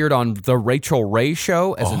 He appeared on The Rachel Ray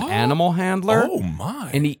Show as an animal handler. Oh,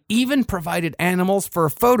 my. And he even provided animals for a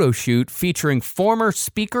photo shoot featuring former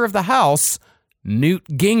Speaker of the House, Newt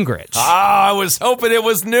Gingrich. I was hoping it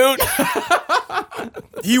was Newt.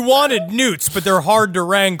 He wanted newts, but they're hard to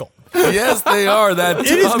wrangle. Yes, they are. That It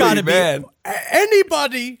has got to man. be.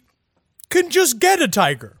 Anybody can just get a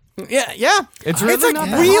tiger. Yeah. It's really It's like not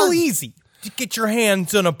that real hard. easy to get your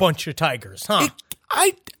hands on a bunch of tigers, huh?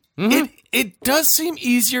 It does seem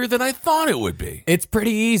easier than I thought it would be. It's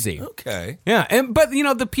pretty easy. Okay. Yeah, but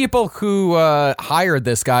the people who hired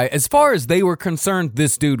this guy, as far as they were concerned,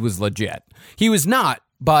 this dude was legit. He was not,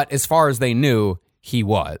 but as far as they knew, he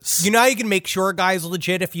was. You know how you can make sure a guy's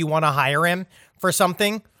legit if you want to hire him for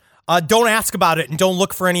something? Don't ask about it and don't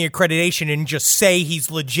look for any accreditation and just say he's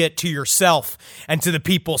legit to yourself and to the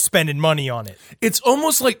people spending money on it. It's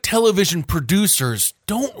almost like television producers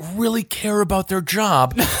don't really care about their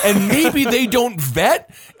job, and maybe they don't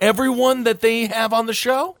vet everyone that they have on the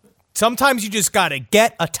show. Sometimes you just got to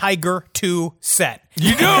get a tiger to set.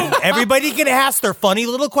 You do. Everybody can ask their funny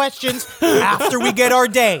little questions after we get our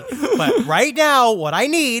day. But right now, what I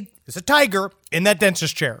need is a tiger in that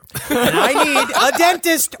dentist chair. And I need a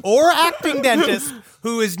dentist or acting dentist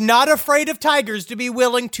who is not afraid of tigers to be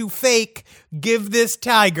willing to give this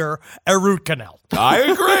tiger a root canal. I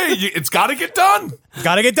agree. It's got to get done.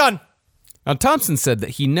 Got to get done. Now, Thompson said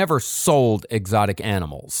that he never sold exotic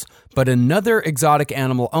animals, but another exotic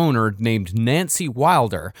animal owner named Nancy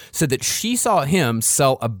Wilder said that she saw him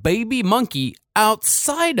sell a baby monkey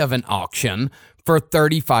outside of an auction for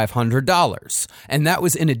 $3,500. And that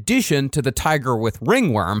was in addition to the tiger with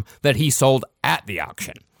ringworm that he sold at the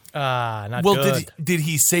auction. Not Well, good. did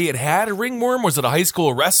he say it had a ringworm? Was it a high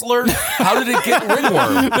school wrestler? How did it get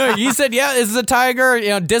ringworm? No, he said, yeah, this is a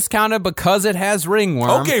tiger, discounted because it has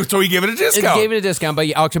ringworm. Okay, so he gave it a discount. He gave it a discount,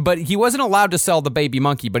 but he wasn't allowed to sell the baby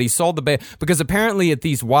monkey, but he sold the baby, because apparently at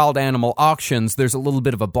these wild animal auctions, there's a little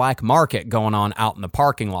bit of a black market going on out in the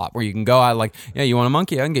parking lot where you can go out like, yeah, you want a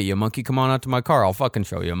monkey? I can get you a monkey. Come on out to my car. I'll fucking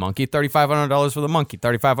show you a monkey. $3,500 for the monkey.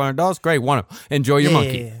 $3,500? Great. Enjoy your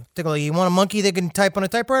monkey. You want a monkey that can type on a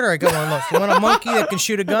typewriter? I got one of those. You want a monkey that can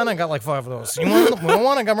shoot a gun? I got like 5 of those. You want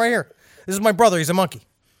one? I got 'em right here. This is my brother. He's a monkey.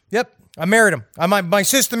 Yep. I married him. My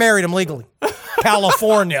sister married him legally.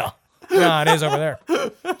 California. No, it is over there.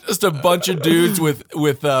 Just a bunch of dudes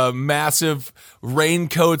with massive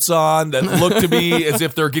raincoats on that look to be as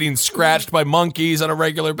if they're getting scratched by monkeys on a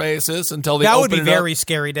regular basis until they That open would be it very up.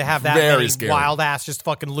 scary to have that Very many scary. wild ass, just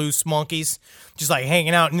fucking loose monkeys, just like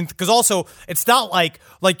hanging out. And because also, it's not like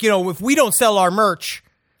if we don't sell our merch,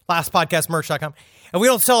 lastpodcastmerch.com, and we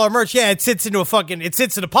don't sell our merch, it sits in a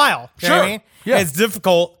pile. You know what I mean? Yeah. And it's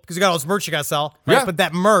difficult because you got all this merch you got to sell. Right? Yeah. But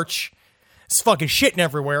that merch is fucking shitting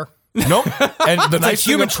everywhere. Nope. And the It's like nice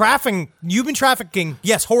human thing trafficking.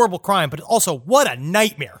 Yes, horrible crime, but also what a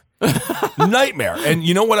nightmare. nightmare. And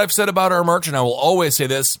you know what I've said about our merch, and I will always say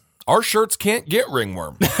this: our shirts can't get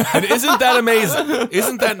ringworm. And isn't that amazing?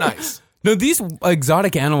 Isn't that nice? No, these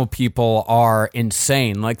exotic animal people are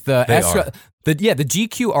insane. Like the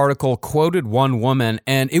GQ article quoted one woman,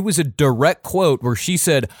 and it was a direct quote where she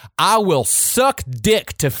said, "I will suck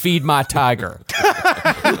dick to feed my tiger."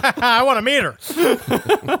 I want to meet her.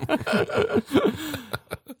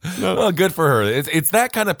 Well, good for her. It's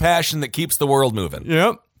that kind of passion that keeps the world moving.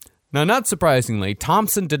 Yep. Now, not surprisingly,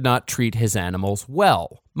 Thompson did not treat his animals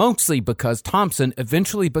well, mostly because Thompson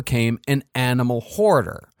eventually became an animal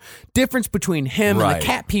hoarder. Difference between him and the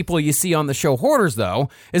cat people you see on the show Hoarders, though,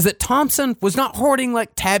 is that Thompson was not hoarding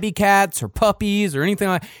like tabby cats or puppies or anything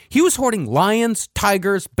like that. He was hoarding lions,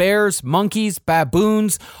 tigers, bears, monkeys,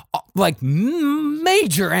 baboons, like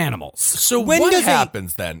major animals. So what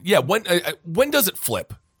happens then? Yeah, when does it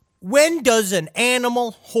flip? When does an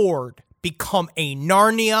animal horde become a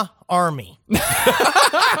Narnia army? But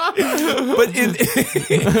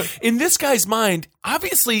in this guy's mind,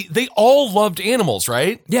 obviously they all loved animals,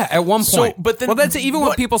 right? Yeah, at one point. But then, that's even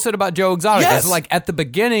what people said about Joe Exotic. Yes. Is like at the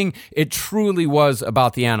beginning, it truly was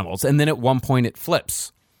about the animals, and then at one point it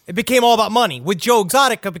flips. It became all about money. With Joe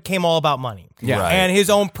Exotic, it became all about money. Yeah. Right. And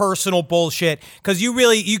his own personal bullshit. Because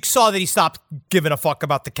you saw that he stopped giving a fuck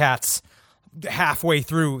about the cats halfway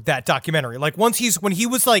through that documentary. Like when he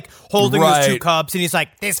was like holding those two cubs and he's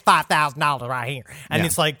like, "This $5,000 right here." And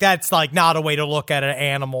it's like, that's like not a way to look at an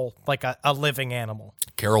animal, like a living animal.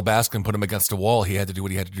 Carol Baskin put him against a wall. He had to do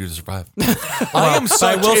what he had to do to survive. I am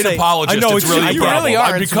such an apologist. I know, it's really You a problem. really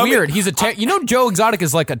are. I'm It's becoming- weird. He's Joe Exotic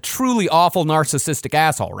is like a truly awful narcissistic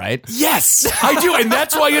asshole, right? Yes, I do. And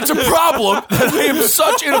that's why it's a problem that I am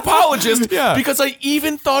such an apologist. Yeah. Because I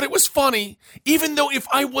even thought it was funny, even though if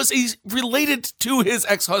I was related to his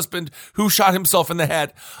ex-husband who shot himself in the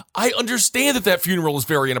head, I understand that funeral is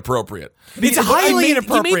very inappropriate. It's highly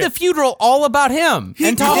inappropriate. He made the funeral all about him. He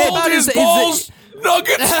and talked called about his balls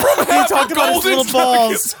nuggets from heaven. talked about his little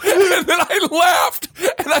balls. And then I laughed,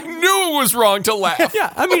 and I knew it was wrong to laugh.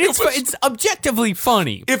 Yeah, I mean, it's objectively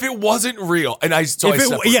funny. If it wasn't real, and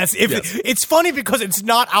It's funny because it's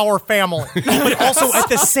not our family. But also at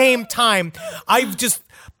the same time, I've just,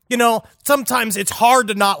 sometimes it's hard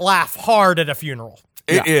to not laugh hard at a funeral.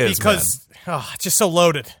 It is, because it's just so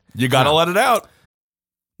loaded. You gotta let it out.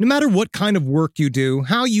 No matter what kind of work you do,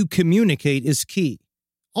 how you communicate is key.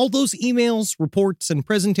 All those emails, reports, and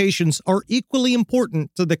presentations are equally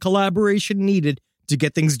important to the collaboration needed to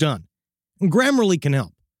get things done. And Grammarly can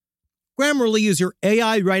help. Grammarly is your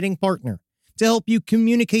AI writing partner to help you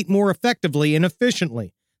communicate more effectively and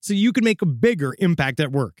efficiently so you can make a bigger impact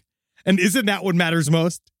at work. And isn't that what matters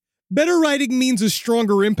most? Better writing means a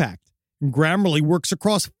stronger impact. Grammarly works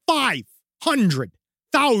across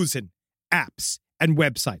 500,000 apps and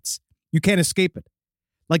websites. You can't escape it.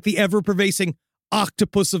 Like the ever-pervasive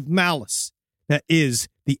octopus of malice that is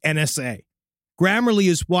the NSA. Grammarly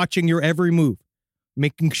is watching your every move,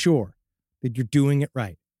 making sure that you're doing it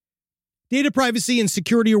right. Data privacy and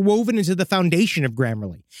security are woven into the foundation of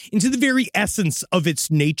Grammarly, into the very essence of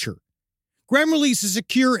its nature. Grammarly is a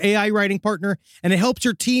secure AI writing partner, and it helps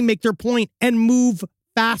your team make their point and move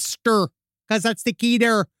faster, because that's the key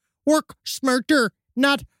there. Work smarter,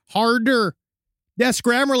 not harder. Yes,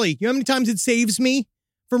 Grammarly. You know how many times it saves me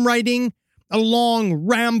from writing a long,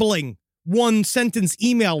 rambling, one-sentence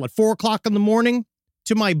email at 4 o'clock in the morning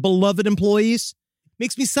to my beloved employees?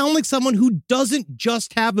 Makes me sound like someone who doesn't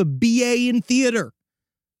just have a BA in theater.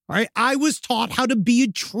 All right, I was taught how to be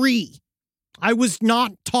a tree. I was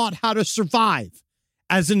not taught how to survive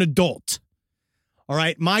as an adult. All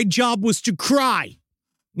right, my job was to cry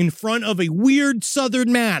in front of a weird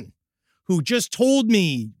Southern man who just told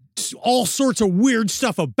me all sorts of weird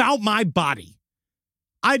stuff about my body.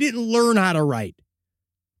 I didn't learn how to write.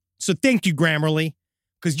 So thank you, Grammarly,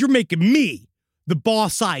 because you're making me the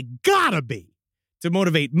boss I gotta be to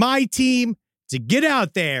motivate my team to get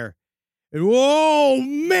out there. And, oh,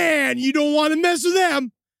 man, you don't want to mess with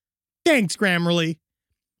them. Thanks, Grammarly.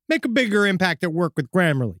 Make a bigger impact at work with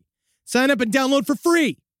Grammarly. Sign up and download for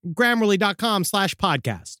free.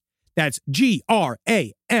 Grammarly.com/podcast. That's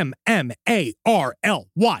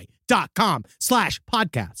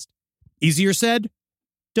GRAMMARLY.com/podcast. Easier said,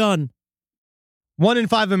 done. 1 in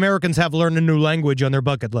 5 Americans have learned a new language on their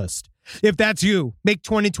bucket list. If that's you, make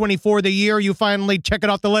 2024 the year you finally check it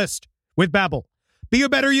off the list with Babbel. Be a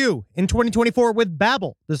better you in 2024 with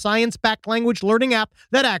Babbel, the science-backed language learning app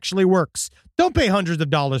that actually works. Don't pay hundreds of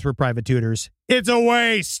dollars for private tutors. It's a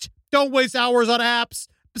waste. Don't waste hours on apps.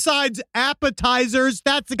 Besides appetizers,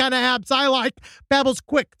 that's the kind of apps I like. Babbel's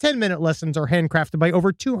quick 10-minute lessons are handcrafted by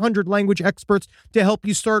over 200 language experts to help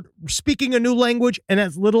you start speaking a new language in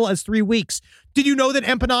as little as 3 weeks. Did you know that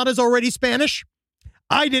empanada is already Spanish?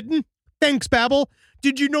 I didn't. Thanks, Babbel.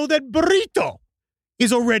 did you know that burrito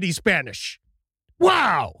is already Spanish?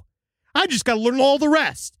 Wow. I just got to learn all the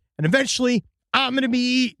rest. And eventually, I'm going to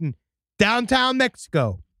be eating downtown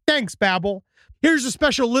Mexico. Thanks, Babbel. Here's a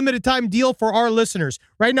special limited time deal for our listeners.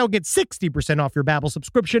 Right now, get 60% off your Babbel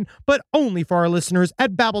subscription, but only for our listeners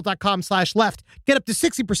at Babbel.com/left. Get up to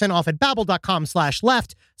 60% off at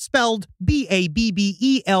Babbel.com/left, spelled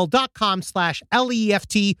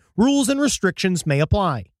BABBEL.com/LEFT. Rules and restrictions may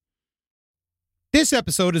apply. This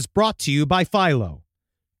episode is brought to you by Philo.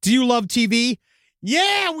 Do you love TV?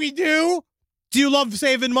 Yeah, we do. Do you love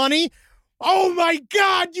saving money? Oh my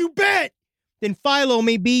God, you bet. Then Philo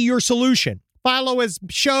may be your solution. Philo has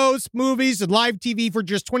shows, movies, and live TV for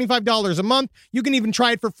just $25 a month. You can even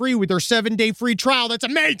try it for free with their 7-day free trial. That's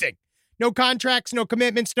amazing. No contracts, no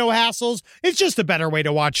commitments, no hassles. It's just a better way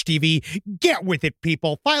to watch TV. Get with it,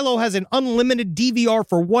 people. Philo has an unlimited DVR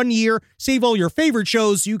for 1 year. Save all your favorite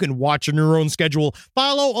shows so you can watch on your own schedule.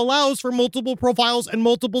 Philo allows for multiple profiles and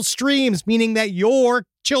multiple streams, meaning that your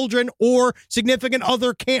children or significant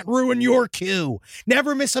other can't ruin your queue.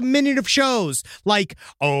 Never miss a minute of shows like,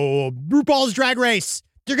 RuPaul's Drag Race.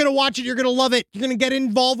 You're going to watch it. You're going to love it. You're going to get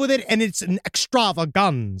involved with it, and it's an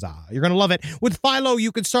extravaganza. You're going to love it. With Philo,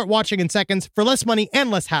 you can start watching in seconds for less money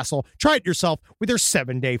and less hassle. Try it yourself with their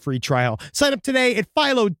 7-day free trial. Sign up today at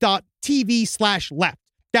philo.tv/left.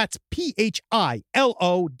 That's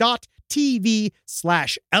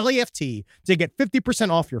philo.tv/left to get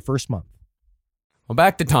 50% off your first month. Well,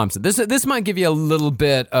 back to Thompson. This might give you a little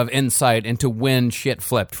bit of insight into when shit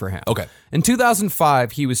flipped for him. Okay. In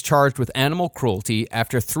 2005, he was charged with animal cruelty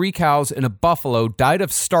after 3 cows and a buffalo died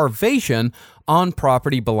of starvation on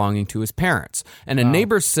property belonging to his parents. And a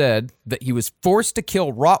neighbor said that he was forced to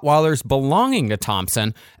kill Rottweilers belonging to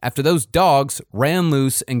Thompson after those dogs ran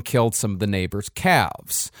loose and killed some of the neighbor's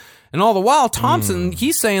calves. And all the while, Thompson,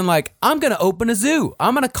 he's saying, like, I'm going to open a zoo.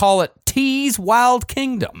 I'm going to call it T's Wild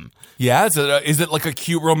Kingdom. Yeah, is it like a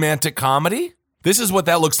cute romantic comedy? This is what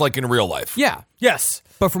that looks like in real life. Yeah. Yes.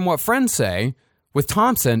 But from what friends say, with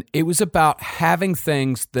Thompson, it was about having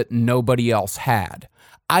things that nobody else had.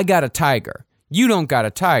 I got a tiger. You don't got a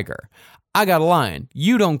tiger. I got a lion.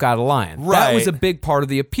 You don't got a lion. Right. That was a big part of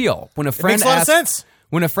the appeal. When a friend makes a lot of sense.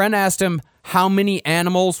 When a friend asked him how many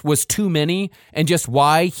animals was too many and just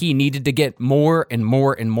why he needed to get more and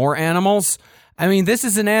more and more animals, I mean, this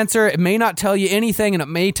is an answer. It may not tell you anything, and it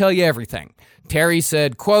may tell you everything. Terry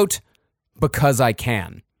said, quote, because I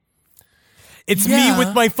can. It's me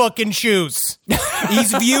with my fucking shoes.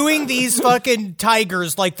 He's viewing these fucking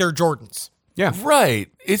tigers like they're Jordans. Yeah. Right.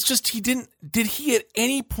 It's just did he at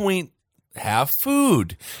any point have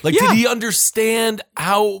food? Like, Yeah. did he understand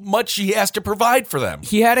how much he has to provide for them?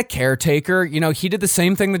 He had a caretaker. You know, he did the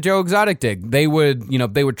same thing that Joe Exotic did. They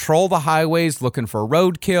would troll the highways looking for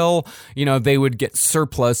roadkill. You know, they would get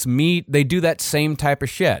surplus meat. They do that same type of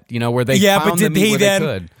shit, you know, where they found the meat where they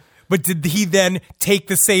could. But did he then take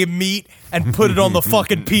the same meat and put it on the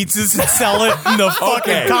fucking pizzas and sell it in the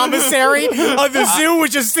fucking commissary of the zoo,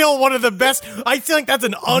 which is still one of the best? I feel like that's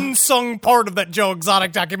an unsung part of that Joe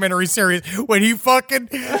Exotic documentary series when you saw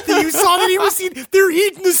that they're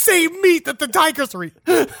eating the same meat that the tigers are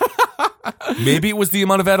eating. Maybe it was the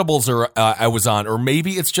amount of edibles I was on, or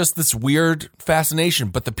maybe it's just this weird fascination,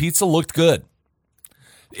 but the pizza looked good.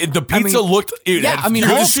 The pizza looked...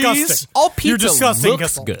 all pizza disgusting, looks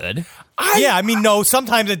Kissel. good. No,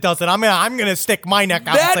 sometimes it doesn't. I'm gonna stick my neck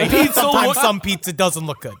out That and say pizza sometimes some pizza doesn't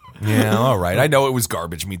look good. Yeah, all right. I know it was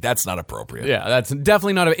garbage meat. That's not appropriate. Yeah, that's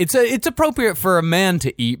definitely not. It's appropriate for a man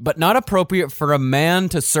to eat, but not appropriate for a man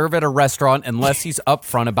to serve at a restaurant unless he's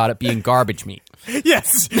upfront about it being garbage meat.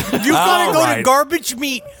 Yes, you gotta go to garbage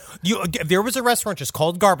meat. There was a restaurant just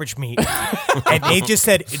called Garbage Meat, and they just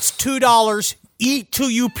said it's $2. Eat till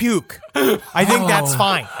you puke. I think that's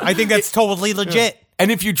fine. I think that's totally legit. And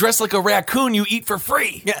if you dress like a raccoon, you eat for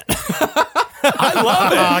free. Yeah. I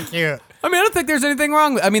love it. Oh, cute. I mean, I don't think there's anything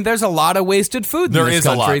wrong. I mean, there's a lot of wasted food in this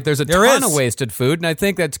country. There's a ton of wasted food, and I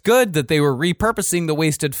think that's good that they were repurposing the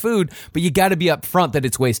wasted food, but you got to be upfront that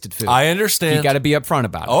it's wasted food. I understand. You got to be upfront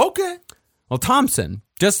about it. Okay. Well, Thompson,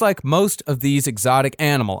 just like most of these exotic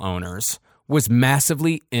animal owners, was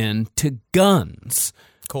massively into guns.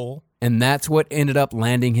 Cool. And that's what ended up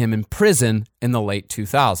landing him in prison in the late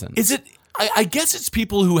 2000s. Is it? I guess it's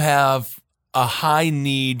people who have a high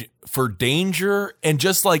need for danger and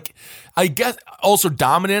just like, I guess also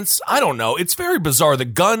dominance. I don't know. It's very bizarre. The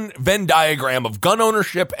gun Venn diagram of gun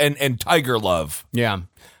ownership and tiger love. Yeah.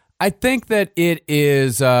 I think that it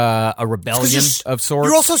is a rebellion of sorts.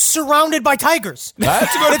 You're also surrounded by tigers.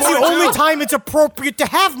 That's a good That's point, the only too. time it's appropriate to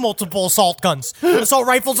have multiple assault guns, assault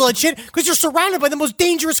rifles, all that shit, because you're surrounded by the most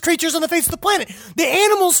dangerous creatures on the face of the planet. The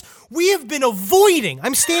animals we have been avoiding.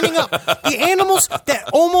 I'm standing up. The animals that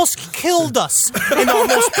almost killed us in our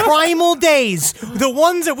most primal days, the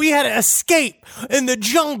ones that we had to escape in the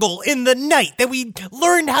jungle, in the night, that we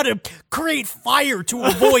learned how to create fire to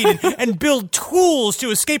avoid and build tools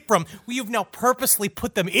to escape from. We have now purposely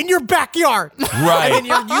put them in your backyard. Right. And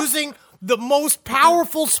you're using the most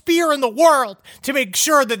powerful spear in the world to make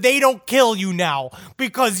sure that they don't kill you now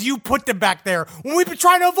because you put them back there when we've been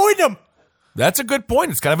trying to avoid them. That's a good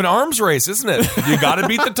point. It's kind of an arms race, isn't it? You got to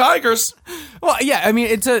beat the tigers. Well, yeah, I mean,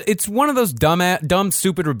 it's one of those dumb,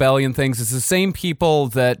 stupid rebellion things. It's the same people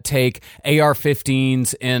that take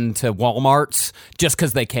AR-15s into Walmarts just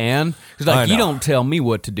because they can. It's like, you don't tell me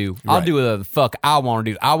what to do. I'll do whatever the fuck I want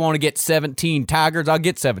to do. I want to get 17 tigers, I'll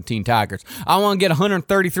get 17 tigers. I want to get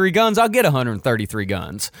 133 guns, I'll get 133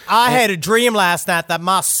 guns. I had a dream last night that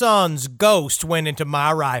my son's ghost went into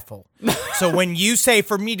my rifle. So when you say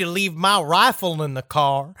for me to leave my rifle in the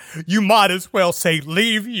car, you might as well say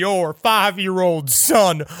leave your 5-year-old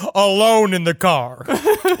son alone in the car.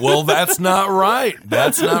 Well, that's not right.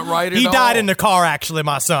 That's not right at all. He died in the car, actually,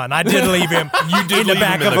 my son. I did leave him in the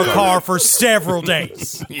back of a car for several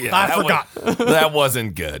days. I forgot. That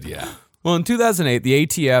wasn't good, yeah. Well, in 2008, the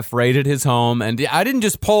ATF raided his home, and I didn't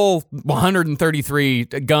just pull 133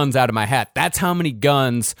 guns out of my hat. That's how many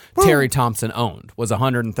guns Terry Thompson owned, was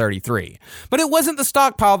 133. But it wasn't the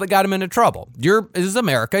stockpile that got him into trouble. This is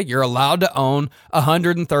America. You're allowed to own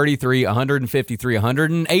 133, 153,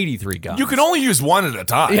 183 guns. You can only use one at a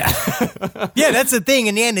time. Yeah, that's the thing.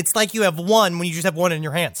 In the end, it's like you have one when you just have one in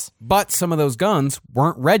your hands. But some of those guns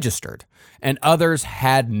weren't registered, and others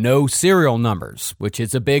had no serial numbers, which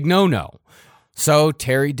is a big no-no. So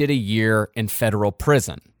Terry did a year in federal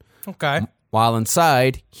prison. Okay. While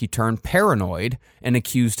inside, he turned paranoid and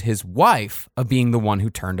accused his wife of being the one who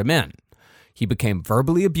turned him in. He became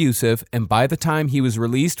verbally abusive, and by the time he was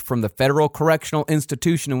released from the Federal Correctional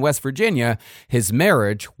Institution in West Virginia, his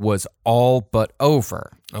marriage was all but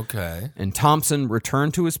over. Okay. And Thompson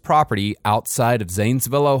returned to his property outside of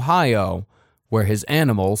Zanesville, Ohio, where his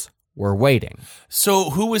animals were waiting.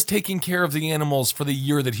 So who was taking care of the animals for the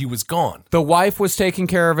year that he was gone? The wife was taking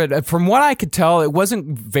care of it. From what I could tell, it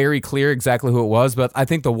wasn't very clear exactly who it was, but I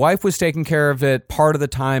think the wife was taking care of it part of the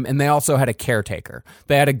time, and they also had a caretaker.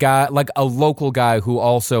 They had a guy, like a local guy, who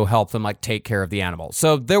also helped them take care of the animals.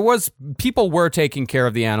 So people were taking care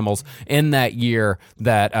of the animals in that year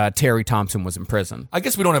that Terry Thompson was in prison. I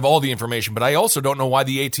guess we don't have all the information, but I also don't know why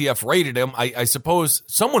the ATF raided him. I suppose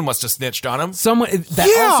someone must have snitched on him.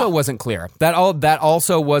 Also wasn't clear. That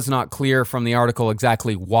also was not clear from the article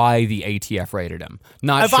exactly why the ATF raided him.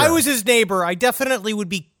 Not If sure. I was his neighbor, I definitely would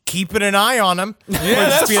be keeping an eye on him. Yeah,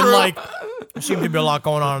 that's being true. like, there seemed to be a lot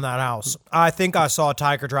going on in that house. I think I saw a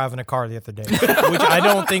tiger driving a car the other day, which I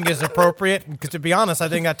don't think is appropriate. Because to be honest, I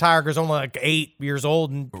think that tiger's only like 8 years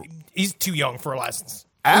old, and he's too young for a license.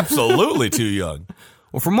 Absolutely too young.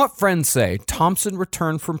 Well, from what friends say, Thompson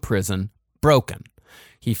returned from prison broken.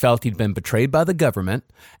 He felt he'd been betrayed by the government,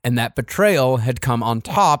 and that betrayal had come on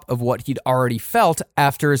top of what he'd already felt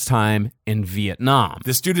after his time in Vietnam.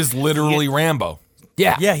 This dude is literally Rambo.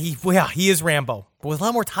 Yeah. Yeah, he is Rambo, but with a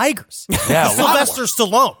lot more tigers. Yeah, a lot Sylvester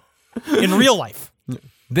Stallone in real life.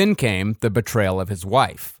 Then came the betrayal of his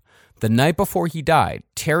wife. The night before he died,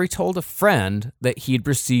 Terry told a friend that he'd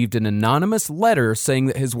received an anonymous letter saying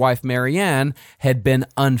that his wife, Marianne, had been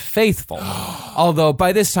unfaithful. Although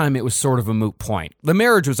by this time it was sort of a moot point. The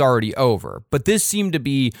marriage was already over, but this seemed to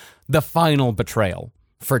be the final betrayal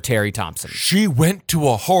for Terry Thompson. She went to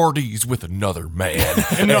a Hardee's with another man,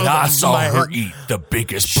 and I saw her eat the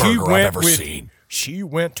biggest burger I've ever seen. She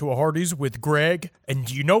went to a Hardee's with Greg, and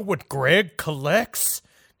do you know what Greg collects?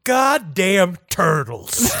 Goddamn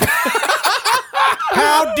turtles.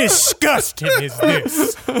 How disgusting is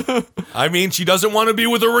this? I mean, she doesn't want to be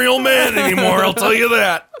with a real man anymore, I'll tell you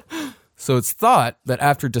that. So it's thought that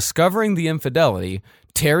after discovering the infidelity,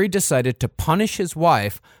 Terry decided to punish his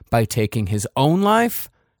wife by taking his own life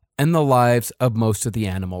and the lives of most of the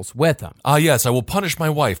animals with him. Yes, I will punish my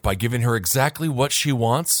wife by giving her exactly what she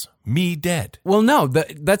wants, me dead. Well, no,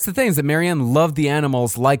 that's the thing, is that Marianne loved the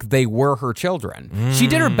animals like they were her children. She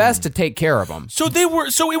did her best to take care of them. So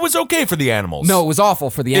it was okay for the animals? No, it was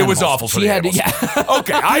awful for the animals. It was awful for the animals.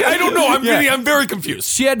 Okay, I don't know. I'm very confused.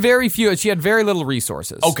 She had very little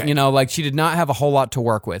resources. Okay. She did not have a whole lot to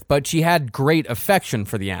work with, but she had great affection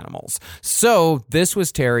for the animals. So this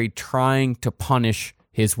was Terry trying to punish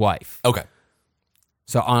his wife. Okay.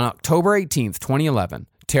 So on October 18th, 2011,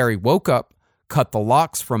 Terry woke up, cut the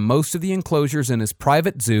locks from most of the enclosures in his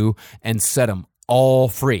private zoo, and set them all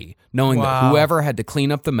free, knowing that whoever had to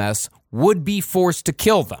clean up the mess would be forced to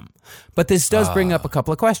kill them. But this does bring up a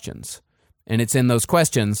couple of questions. And it's in those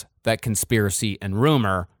questions that conspiracy and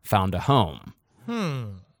rumor found a home.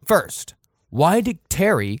 First, why did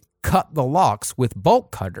Terry cut the locks with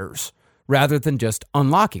bolt cutters rather than just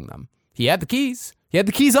unlocking them? He had the keys. He had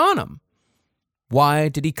the keys on him. Why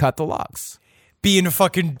did he cut the locks? Being a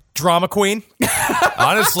fucking drama queen.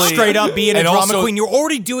 Honestly. Straight up being a drama also, queen. You're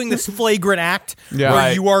already doing this flagrant act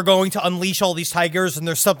where you are going to unleash all these tigers, and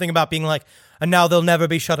there's something about being like, and now they'll never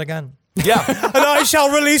be shut again. Yeah. And I shall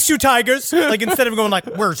release you, tigers. Like, instead of going like,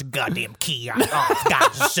 where's the goddamn key? Oh, God,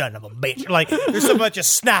 son of a bitch. Like, there's so much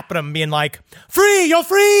just snapping them, being like, free, you're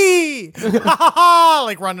free.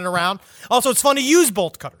 Like running around. Also, it's fun to use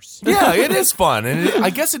bolt cutters. Yeah, it is fun. And I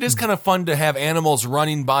guess it is kind of fun to have animals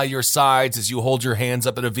running by your sides as you hold your hands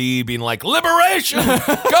up at a V, being like, liberation,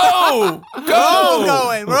 go, go. We're all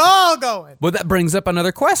going. We're all going. Well, that brings up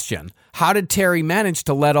another question. How did Terry manage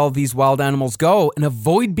to let all these wild animals go and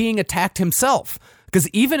avoid being attacked himself? Because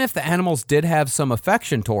even if the animals did have some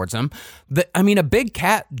affection towards him, a big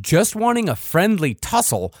cat just wanting a friendly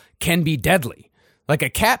tussle can be deadly. Like a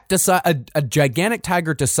gigantic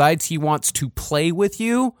tiger decides he wants to play with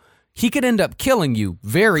you, he could end up killing you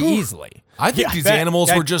very easily. I think these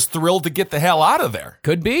animals were just thrilled to get the hell out of there.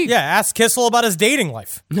 Could be. Yeah, ask Kissel about his dating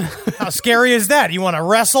life. How scary is that? You want to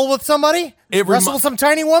wrestle with somebody? Wrestle with some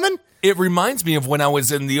tiny woman? It reminds me of when I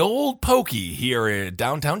was in the old Pokey here in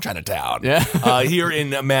downtown Chinatown, here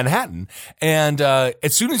in Manhattan. And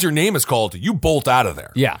as soon as your name is called, you bolt out of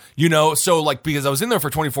there. Yeah. You know, so like, because I was in there for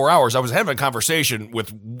 24 hours, I was having a conversation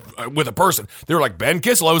with a person. They were like, Ben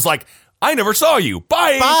Kissel. I was like, I never saw you.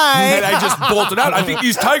 Bye. Bye. And I just bolted out. I think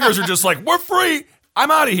these tigers are just like, we're free. I'm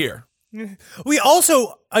out of here.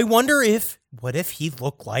 I wonder what if he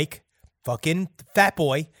looked like fucking fat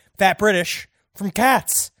British from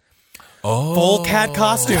Cats? Oh. Full cat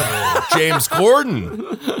costume. James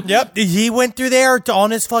Corden. Yep. He went through there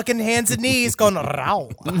on his fucking hands and knees going,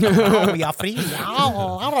 row, we are free.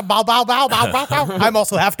 Bow, bow, bow, bow, bow, bow. I'm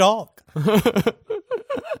also half dog.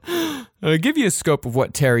 I'll give you a scope of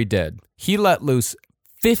what Terry did. He let loose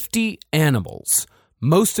 50 animals,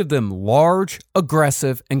 most of them large,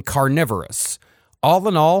 aggressive, and carnivorous. All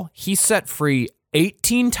in all, he set free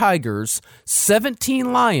 18 tigers,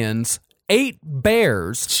 17 lions, 8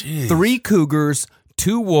 bears, 3 cougars,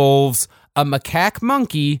 2 wolves, a macaque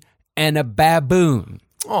monkey, and a baboon.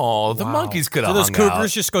 Oh, the monkeys could have hung out. So those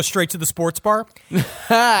cougars just go straight to the sports bar?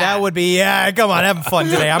 That would be, come on, having fun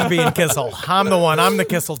today. I'm being Kissel. I'm the one. I'm the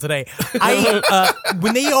Kissel today.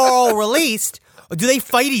 When they are all released, do they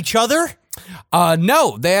fight each other?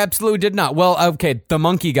 No, they absolutely did not. Well, okay, the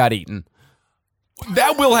monkey got eaten.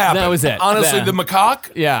 That will happen. That was it. Honestly, the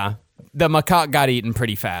macaque? Yeah. The macaque got eaten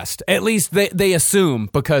pretty fast. At least they assume,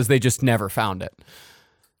 because they just never found it.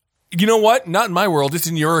 You know what? Not in my world. It's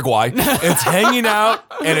in Uruguay. It's hanging out,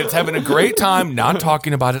 and it's having a great time, not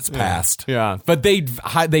talking about its past. Yeah, but they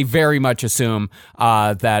very much assume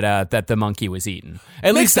that the monkey was eaten.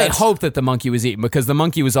 At least they hope that the monkey was eaten, because the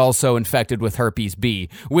monkey was also infected with herpes B,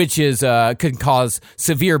 which is could cause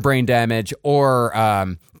severe brain damage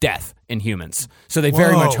or death in humans. So they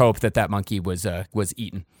very much hope that monkey was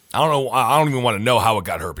eaten. I don't know. I don't even want to know how it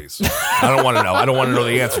got herpes. I don't want to know. I don't want to know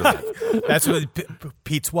the answer to that. That's what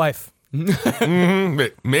Pete's wife.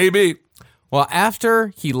 Maybe. Well, after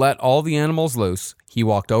he let all the animals loose, he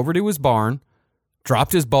walked over to his barn,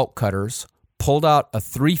 dropped his bolt cutters, pulled out a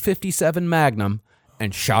 .357 Magnum,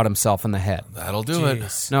 and shot himself in the head. That'll do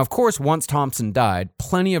it. Now, of course, once Thompson died,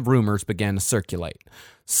 plenty of rumors began to circulate.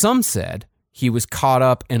 Some said he was caught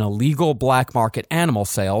up in illegal black market animal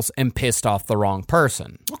sales and pissed off the wrong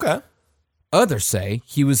person. Okay. Others say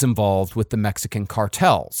he was involved with the Mexican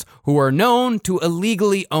cartels, who are known to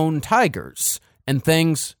illegally own tigers. And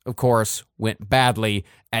things, of course, went badly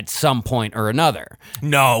at some point or another.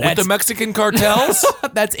 No, with the Mexican cartels?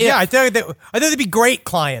 That's it. Yeah, I thought they'd be great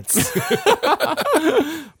clients.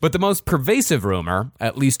 But the most pervasive rumor,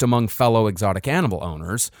 at least among fellow exotic animal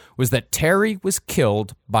owners, was that Terry was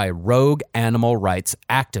killed by rogue animal rights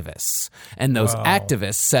activists. And those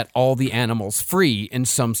activists set all the animals free in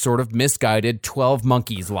some sort of misguided 12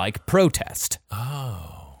 Monkeys-like protest.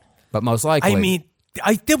 Oh. But most likely... I mean,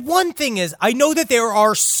 the one thing is, I know that there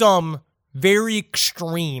are some very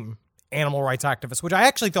extreme animal rights activists, which I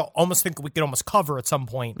actually almost think we could almost cover at some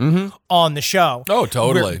point on the show. Oh,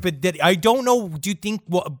 totally. But I don't know. Do you think?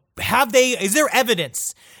 Is there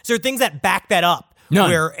evidence? Is there things that back that up? None.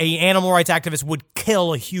 where a animal rights activist would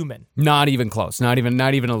kill a human. Not even close. Not even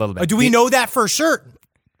a little bit. Do we know that for certain?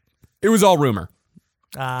 It was all rumor.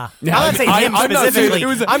 I'm not saying him I'm not saying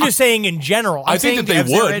specifically. I'm just saying in general. I think that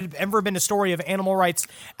they would. Has there ever been a story of animal rights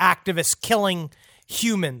activists killing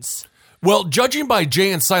humans? Well, judging by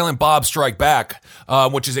Jay and Silent Bob Strike Back,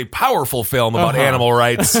 which is a powerful film about animal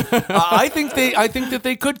rights, I think that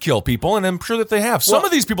they could kill people, and I'm sure that they have. Some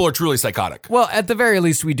of these people are truly psychotic. Well, at the very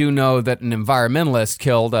least, we do know that an environmentalist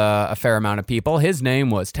killed a fair amount of people. His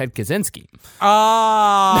name was Ted Kaczynski.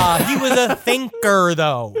 He was a thinker,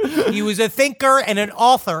 though. He was a thinker and an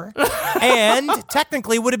author, and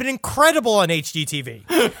technically would have been incredible on HGTV.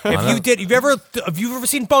 Have you ever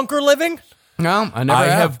seen Bunker Living? No, I never I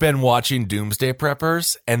have. have been watching Doomsday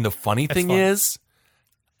Preppers, and the funny thing is,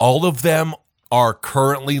 all of them are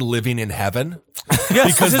currently living in heaven.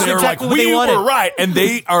 Yes, because this is they're exactly like, what they we wanted. were right. And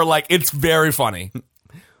they are like, it's very funny.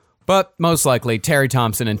 But most likely, Terry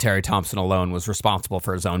Thompson and Terry Thompson alone was responsible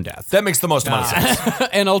for his own death. That makes the most amount of sense.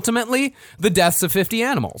 And ultimately, the deaths of 50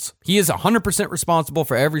 animals. He is 100% responsible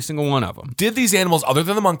for every single one of them. Did these animals, other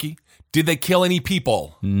than the monkey, did they kill any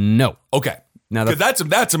people? No. Okay. Now, Because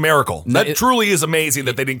that's a miracle. That truly is amazing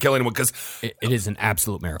that they didn't kill anyone, because it is an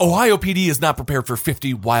absolute miracle. Ohio PD is not prepared for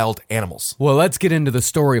 50 wild animals. Well, let's get into the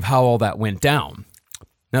story of how all that went down.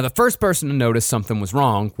 Now, the first person to notice something was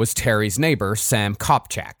wrong was Terry's neighbor, Sam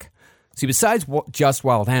Kopchak. See, besides just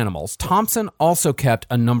wild animals, Thompson also kept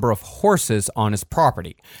a number of horses on his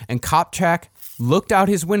property, and Kopchak looked out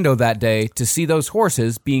his window that day to see those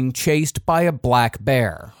horses being chased by a black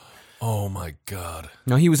bear. Oh, my God.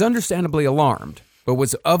 Now, he was understandably alarmed, but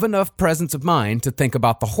was of enough presence of mind to think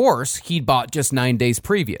about the horse he'd bought just 9 days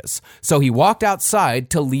previous. So he walked outside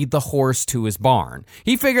to lead the horse to his barn.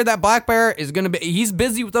 He figured that black bear is going to be, he's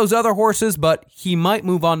busy with those other horses, but he might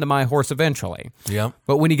move on to my horse eventually. Yeah.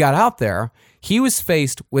 But when he got out there, he was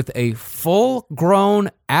faced with a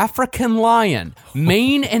full-grown African lion,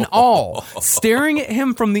 mane and all, staring at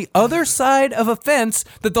him from the other side of a fence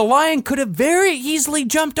that the lion could have very easily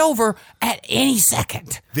jumped over at any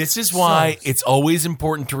second. This is why it's always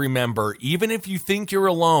important to remember, even if you think you're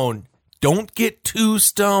alone, don't get too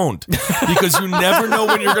stoned, because you never know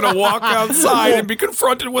when you're going to walk outside and be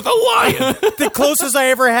confronted with a lion. The closest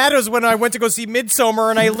I ever had was when I went to go see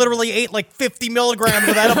Midsommar, and I literally ate like 50 milligrams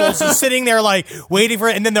of edibles, just sitting there like waiting for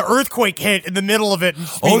it, and then the earthquake hit in the middle of it. And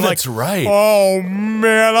just being that's right. Oh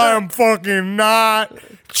man, I am fucking not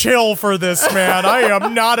chill for this, man. I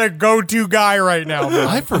am not a go-to guy right now, man.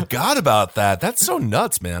 I forgot about that. That's so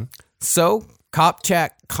nuts, man. So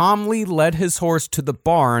Kopchak calmly led his horse to the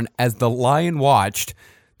barn as the lion watched.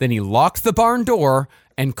 Then he locked the barn door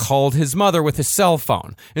and called his mother with his cell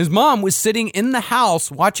phone. His mom was sitting in the house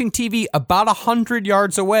watching TV about 100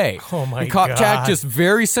 yards away. Oh, my and Kopchak God. just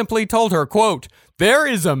very simply told her, quote, "There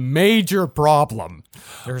is a major problem."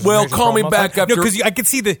 Well, call me back after. No, because I could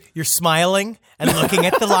see you're smiling and looking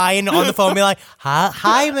at the lion on the phone, be like,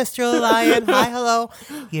 "Hi, Mr. Lion. Hi, hello.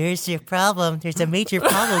 Here's your problem. There's a major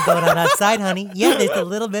problem going on outside, honey. Yeah, there's a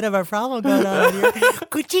little bit of a problem going on here.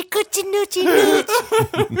 Coochie, coochie, noochie,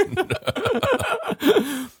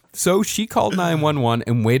 nooch." So she called 911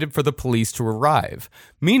 and waited for the police to arrive.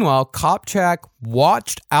 Meanwhile, Kopchak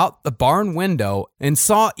watched out the barn window and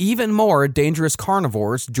saw even more dangerous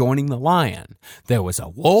carnivores joining the lion. There was a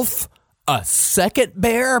wolf, a second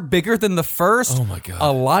bear bigger than the first, Oh my God.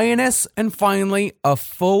 a lioness, and finally a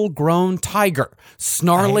full-grown tiger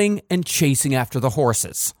snarling and chasing after the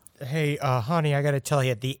horses. Hey, honey, I got to tell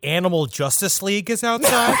you, the Animal Justice League is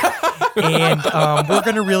outside, and we're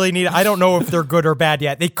going to really need. I don't know if they're good or bad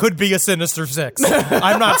yet. They could be a Sinister Six.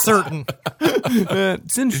 I'm not certain.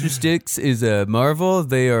 Sinister Six is Marvel.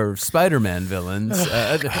 They are Spider-Man villains.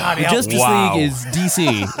 The Justice Wow. League is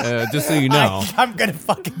DC, just so you know. I'm going to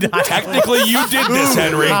fucking die. Technically, you did this,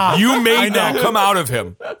 Henry. You made that come out of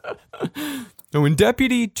him. So when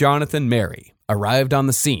Deputy Jonathan Mary arrived on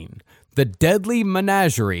the scene, the deadly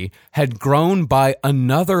menagerie had grown by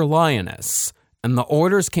another lioness, and the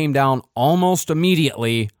orders came down almost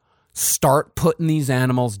immediately. Start putting these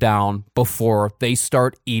animals down before they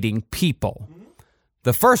start eating people.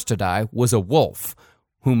 The first to die was a wolf,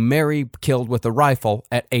 whom Mary killed with a rifle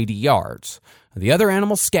at 80 yards. The other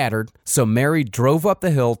animals scattered, so Mary drove up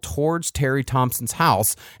the hill towards Terry Thompson's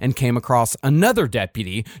house and came across another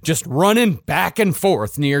deputy just running back and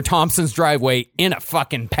forth near Thompson's driveway in a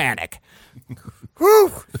fucking panic.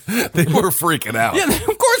 They were freaking out. Yeah,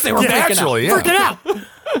 of course they were Naturally, yeah. freaking out.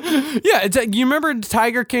 Yeah, it's like, you remember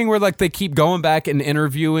Tiger King where like they keep going back and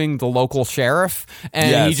interviewing the local sheriff, and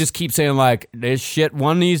he Yes. just keeps saying like, "This shit,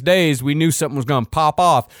 one of these days we knew something was going to pop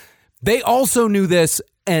off." They also knew this,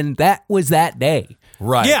 and that was that day.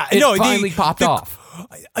 Right. Yeah, It finally popped off.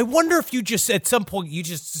 I wonder if you just at some point you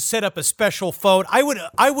just set up a special phone. I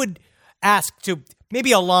would ask to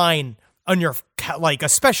maybe a line on your like a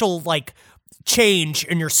special like change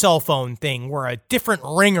in your cell phone thing where a different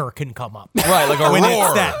ringer can come up. Right, like a when roar.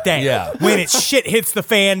 it's that day. Yeah. When it's shit hits the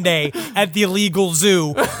fan day at the illegal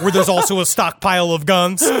zoo where there's also a stockpile of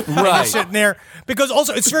guns. Right. And you're sitting there. Because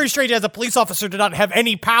also it's very strange as a police officer to not have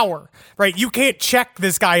any power. Right? You can't check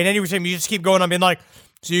this guy in any way. You just keep going on being like,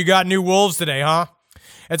 so you got new wolves today, huh?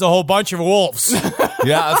 It's a whole bunch of wolves.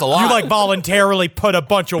 Yeah, that's a lot. You like voluntarily put a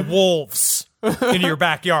bunch of wolves into your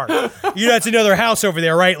backyard. That's another house over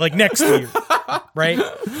there, right? Like next to you, right?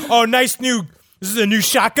 Oh, this is a new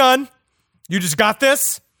shotgun? You just got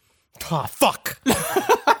this? Oh, fuck.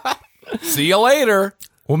 See you later.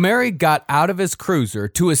 Well, Mary got out of his cruiser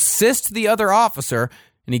to assist the other officer,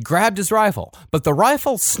 and he grabbed his rifle. But the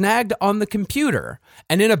rifle snagged on the computer,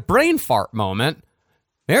 and in a brain fart moment,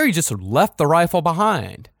 Mary just left the rifle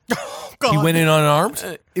behind. He went in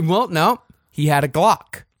unarmed? Well, no, he had a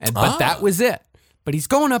Glock, but that was it. But he's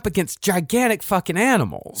going up against gigantic fucking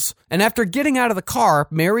animals. And after getting out of the car,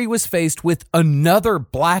 Mary was faced with another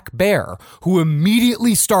black bear who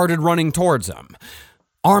immediately started running towards him.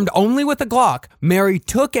 Armed only with a Glock, Mary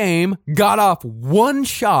took aim, got off one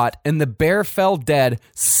shot, and the bear fell dead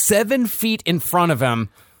 7 feet in front of him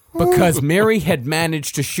because Mary had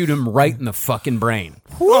managed to shoot him right in the fucking brain.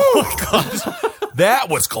 Oh, my God. That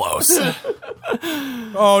was close.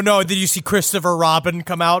 Oh, no. Did you see Christopher Robin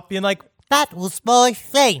come out being like, that was my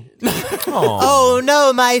friend. Oh,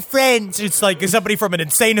 no, my friend. It's like somebody from an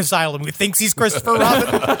insane asylum who thinks he's Christopher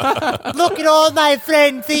Robin. Look at all my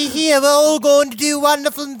friends. See here. We're all going to do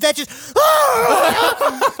wonderful adventures.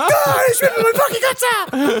 Oh, God, he's ripping my fucking guts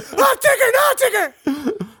out. I'll take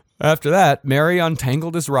her. After that, Mary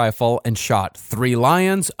untangled his rifle and shot 3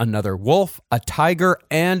 lions, another wolf, a tiger,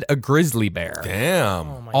 and a grizzly bear.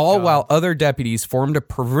 Damn. All while other deputies formed a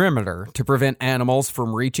perimeter to prevent animals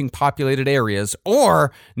from reaching populated areas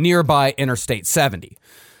or nearby Interstate 70.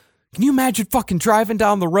 Can you imagine fucking driving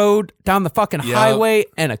down the road, down the fucking highway,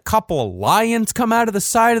 and a couple of lions come out of the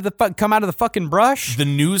side of the fucking brush? The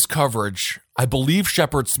news coverage, I believe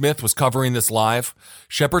Shepard Smith was covering this live.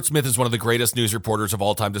 Shepard Smith is one of the greatest news reporters of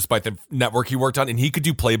all time, despite the network he worked on, and he could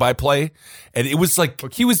do play-by-play. And it was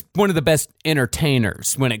like... He was one of the best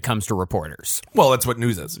entertainers when it comes to reporters. Well, that's what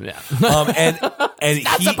news is. Yeah. And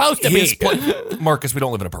not supposed to be. Marcus, we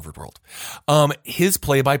don't live in a perfect world. His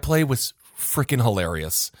play-by-play was freaking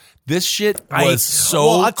hilarious. This shit was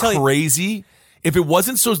I'll tell you- crazy. If it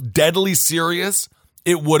wasn't so deadly serious,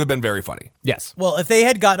 it would have been very funny. Yes. Well, if they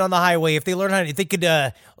had gotten on the highway, if they learned if they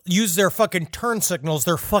could use their fucking turn signals,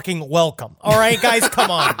 they're fucking welcome. All right, guys,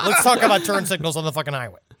 come on. Let's talk about turn signals on the fucking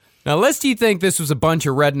highway. Now, lest you think this was a bunch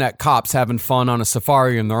of redneck cops having fun on a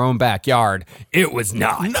safari in their own backyard, it was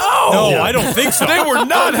not. No, I don't think so. They were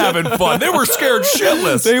not having fun. They were scared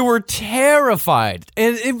shitless. They were terrified.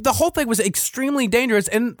 And the whole thing was extremely dangerous.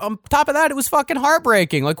 And on top of that, it was fucking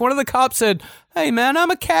heartbreaking. Like one of the cops said, hey, man,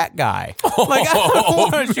 I'm a cat guy. Like, I don't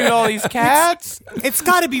want to shoot all these cats. It's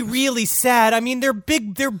got to be really sad. I mean, they're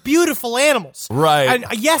beautiful animals. Right. And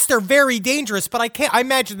yes, they're very dangerous, but I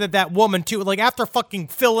imagine that woman, too, like after fucking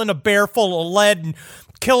filling a bear full of lead and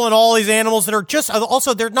killing all these animals that are just,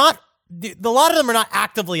 also, they're not, a lot of them are not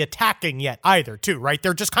actively attacking yet either, too, right?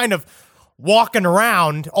 They're just kind of walking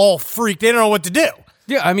around all freaked. They don't know what to do.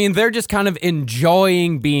 Yeah, I mean, they're just kind of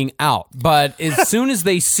enjoying being out. But as soon as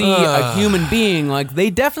they see a human being, like, they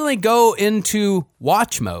definitely go into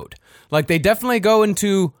watch mode. Like, they definitely go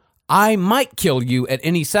into, I might kill you at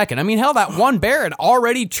any second. I mean, hell, that one bear had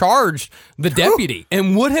already charged the deputy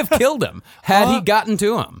and would have killed him had he gotten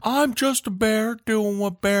to him. I'm just a bear doing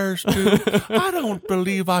what bears do. I don't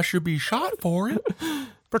believe I should be shot for it.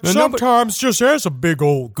 But sometimes just as a big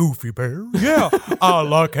old goofy bear, yeah, I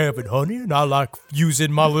like having honey and I like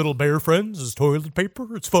using my little bear friends as toilet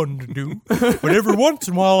paper. It's fun to do. But every once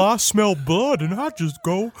in a while I smell blood and I just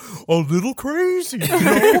go a little crazy, you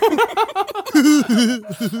know?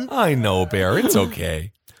 I know, Bear. It's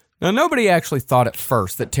okay. Now, nobody actually thought at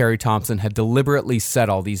first that Terry Thompson had deliberately set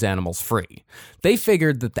all these animals free. They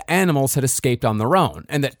figured that the animals had escaped on their own,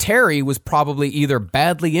 and that Terry was probably either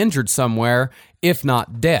badly injured somewhere, if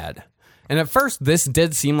not dead. And at first, this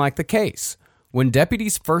did seem like the case. When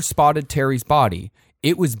deputies first spotted Terry's body,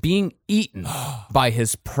 it was being eaten by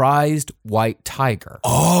his prized white tiger.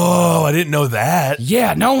 Oh, I didn't know that.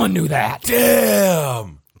 Yeah, no one knew that.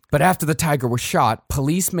 Damn. But after the tiger was shot,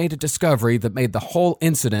 police made a discovery that made the whole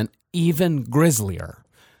incident even grislier.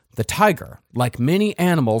 The tiger, like many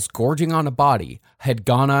animals gorging on a body, had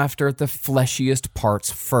gone after the fleshiest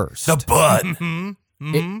parts first. The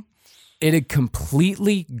butt. It had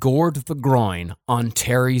completely gored the groin on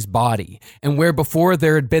Terry's body, and where before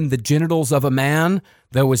there had been the genitals of a man,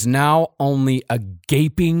 there was now only a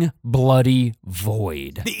gaping, bloody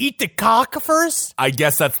void. They eat the cock first? I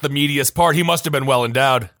guess that's the meatiest part. He must have been well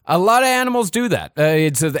endowed. A lot of animals do that.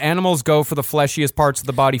 The animals go for the fleshiest parts of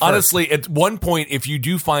the body first. Honestly, at one point, if you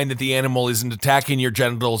do find that the animal isn't attacking your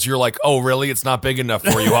genitals, you're like, oh, really? It's not big enough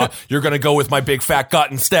for you, huh? You're going to go with my big fat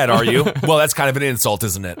gut instead, are you? Well, that's kind of an insult,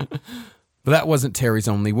 isn't it? But that wasn't Terry's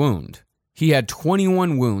only wound. He had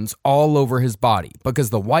 21 wounds all over his body because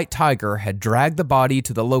the white tiger had dragged the body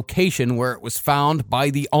to the location where it was found by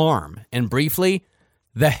the arm. And briefly,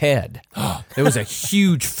 the head. There was a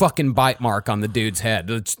huge fucking bite mark on the dude's head.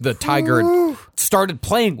 The tiger had started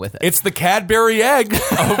playing with it. It's the Cadbury egg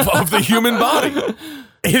of the human body.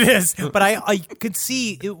 It is, but I could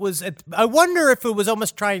see it was. I wonder if it was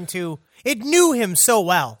almost trying to. It knew him so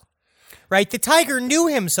well, right? The tiger knew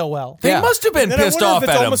him so well. They must have been pissed off if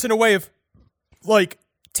it's at him. almost in a way of, like,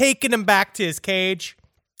 taking him back to his cage.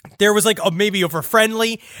 There was like maybe over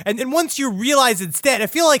friendly, and then once you realize it's dead, I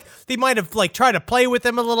feel like they might have like tried to play with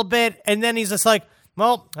him a little bit, and then he's just like,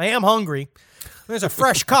 "Well, I am hungry. There's a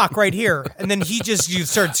fresh cock right here," and then he just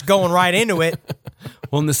starts going right into it.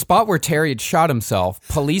 Well, in the spot where Terry had shot himself,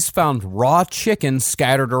 police found raw chicken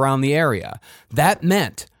scattered around the area. That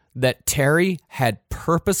meant that Terry had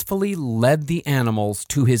purposefully led the animals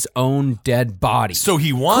to his own dead body. So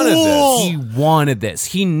he wanted this. He wanted this.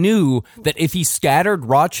 He knew that if he scattered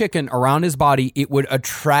raw chicken around his body, it would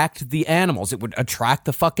attract the animals. It would attract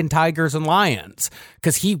the fucking tigers and lions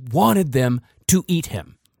because he wanted them to eat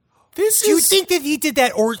him. Do you think that he did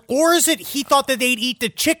that, or is it he thought that they'd eat the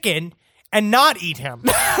chicken and not eat him?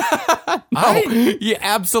 He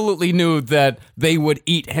absolutely knew that they would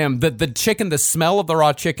eat him. That the chicken, the smell of the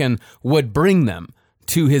raw chicken would bring them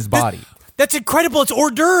to his body. That's incredible. It's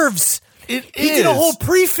hors d'oeuvres. He did a whole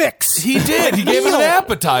prefix. He did. He gave it an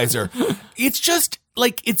appetizer. It's just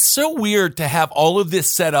like, it's so weird to have all of this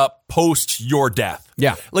set up post your death.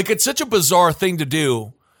 Yeah. Like, it's such a bizarre thing to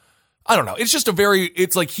do. I don't know. It's just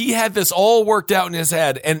it's like he had this all worked out in his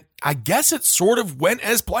head, and I guess it sort of went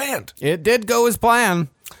as planned. It did go as planned.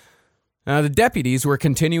 The deputies were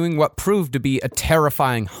continuing what proved to be a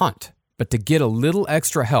terrifying hunt, but to get a little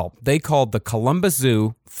extra help, they called the Columbus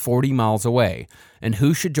Zoo 40 miles away. And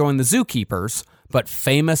who should join the zookeepers but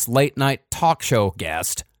famous late-night talk show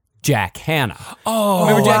guest Jack Hanna. Oh,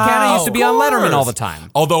 remember Jack Hanna used to be on Letterman all the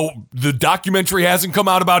time. Although the documentary hasn't come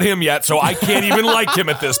out about him yet, so I can't even like him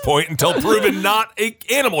at this point until proven not an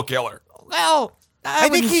animal killer. Well, I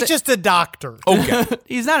think he's just a doctor. Okay.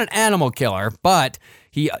 He's not an animal killer, but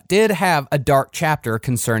he did have a dark chapter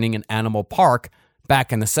concerning an animal park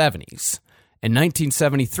back in the 70s. In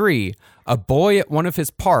 1973, a boy at one of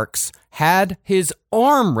his parks had his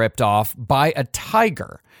arm ripped off by a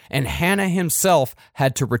tiger, and Hanna himself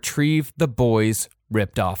had to retrieve the boy's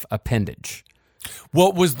ripped off appendage.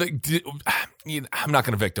 What was I'm not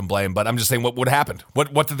going to victim blame, but I'm just saying what happened.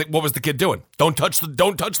 What was the kid doing? Don't touch the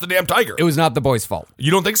damn tiger. It was not the boy's fault.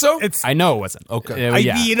 You don't think so? I know it wasn't. Okay.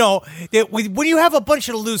 Yeah. When you have a bunch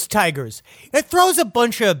of loose tigers, it throws a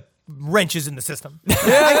bunch of wrenches in the system.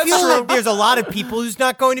 I feel like there's a lot of people who's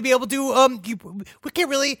not going to be able to. We can't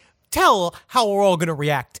really tell how we're all going to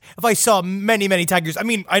react. If I saw many, many tigers, I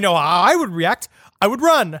mean, I know how I would react. I would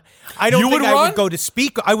run. I don't think I would go to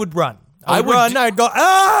speak. I would run. I'd run. I'd go,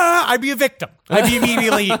 I'd be a victim. I'd be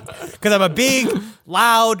immediately, because I'm a big,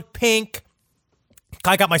 loud, pink.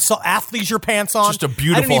 I got my athleisure pants on. Just a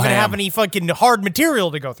beautiful I don't even ham. have any fucking hard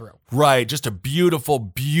material to go through. Right, just a beautiful,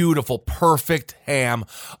 beautiful, perfect ham.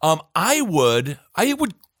 I would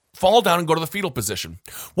fall down and go to the fetal position.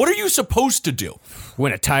 What are you supposed to do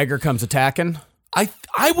when a tiger comes attacking?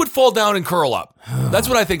 I would fall down and curl up. That's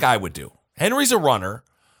what I think I would do. Henry's a runner.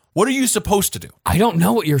 What are you supposed to do? I don't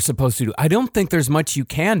know what you're supposed to do. I don't think there's much you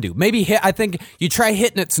can do. Maybe I think you try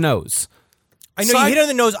hitting its nose. I know you hit it on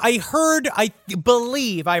the nose. I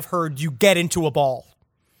believe I've heard you get into a ball.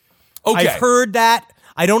 Okay. I've heard that.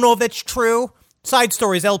 I don't know if that's true. Side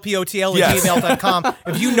stories, lpotl@gmail.com.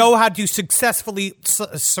 If you know how to successfully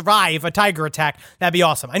survive a tiger attack, that'd be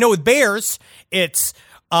awesome. I know with bears, it's,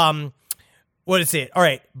 what is it? All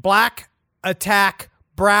right. Black, attack,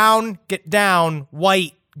 brown, get down,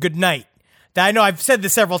 white, good night. I know I've said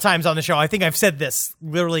this several times on the show. I think I've said this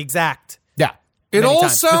literally exact. Yeah. It all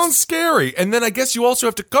sounds scary. And then I guess you also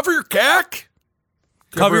have to cover your cack.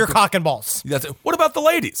 Cover your cock and balls. That's it. What about the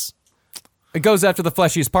ladies? It goes after the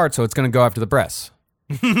fleshiest part, so it's going to go after the breasts.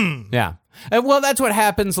 Yeah. Well, that's what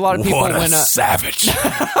happens. A lot of people What a when savage.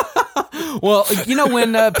 well,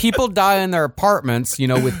 when people die in their apartments,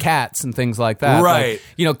 with cats and things like that. Right.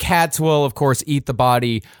 Like, cats will, of course, eat the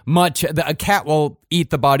body a cat will eat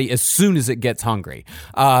the body as soon as it gets hungry.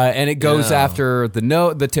 And it goes after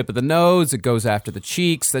the tip of the nose. It goes after the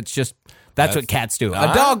cheeks. That's what cats do.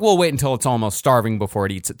 A dog will wait until it's almost starving before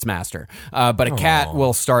it eats its master. But a cat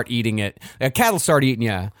will start eating it. A cat will start eating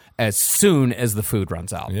you as soon as the food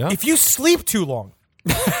runs out. Yeah. If you sleep too long,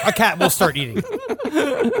 a cat will start eating.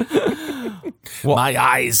 My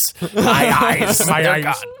eyes.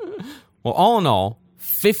 God. Well, all in all,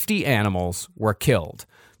 50 animals were killed.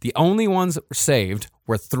 The only ones that were saved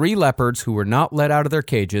were 3 leopards who were not let out of their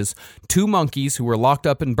cages, 2 monkeys who were locked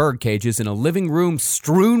up in bird cages in a living room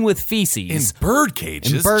strewn with feces. In bird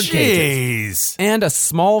cages? In bird cages. And a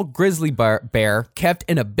small grizzly bear kept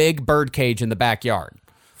in a big bird cage in the backyard.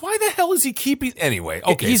 Why the hell is he keeping... Anyway,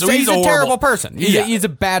 okay, he's so he's a horrible terrible person. He's a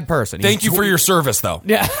bad person. Thank you for your service, though.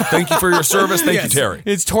 Yeah. Thank you for your service. Thank you, Terry.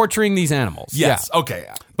 It's torturing these animals. Yes, Yeah. okay.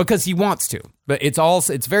 Because he wants to. But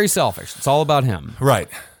it's very selfish. It's all about him. Right.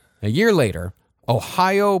 A year later,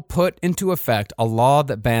 Ohio put into effect a law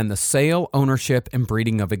that banned the sale, ownership, and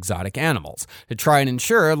breeding of exotic animals to try and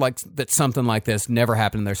ensure that something like this never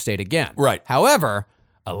happened in their state again. Right. However,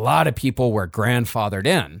 a lot of people were grandfathered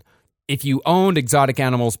in. If you owned exotic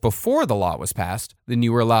animals before the law was passed, then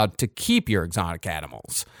you were allowed to keep your exotic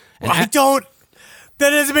animals. And That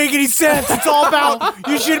doesn't make any sense. It's all about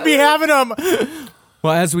you shouldn't be having them.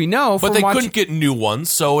 well, as we know, But they couldn't get new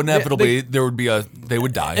ones, so inevitably they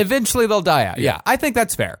would die. Eventually, they'll die out. Yeah, I think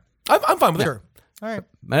that's fair. I'm fine with Sure. that. All right.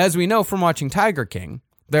 But as we know from watching Tiger King,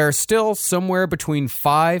 there are still somewhere between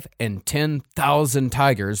 5,000 and 10,000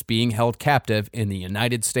 tigers being held captive in the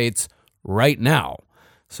United States right now.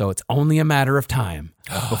 So it's only a matter of time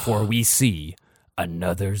before we see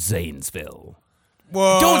another Zanesville.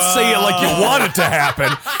 Whoa. Don't say it like you want it to happen.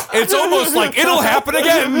 It's almost like it'll happen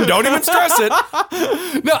again. Don't even stress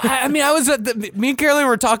it. No, I mean, me and Caroline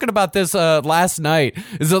were talking about this last night.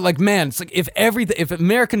 Is that like, man, it's like if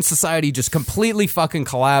American society just completely fucking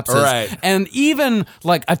collapses, Right. and even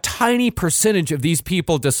like a tiny percentage of these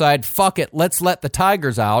people decide, fuck it, let's let the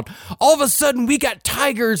tigers out. All of a sudden, we got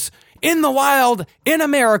tigers in the wild in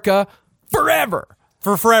America forever.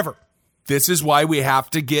 For forever. This is why we have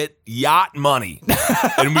to get yacht money,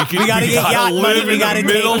 and we gotta get yacht money. live We in gotta the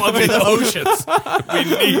middle take of the oceans.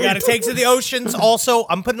 We got to take to the oceans. Also,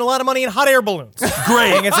 I'm putting a lot of money in hot air balloons. Great.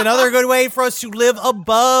 I think it's another good way for us to live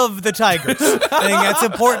above the tigers. I think that's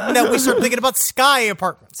important that we start thinking about sky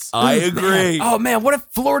apartments. I agree. Oh man, what if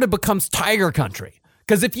Florida becomes tiger country?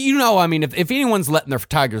 Because if anyone's letting their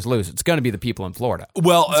tigers loose, it's going to be the people in Florida.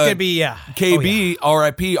 Well, It's gonna be KB,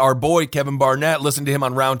 RIP, our boy Kevin Barnett. Listen to him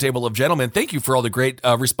on Roundtable of Gentlemen. Thank you for all the great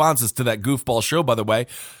responses to that goofball show, by the way.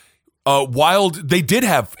 They did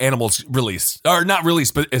have animals released, or not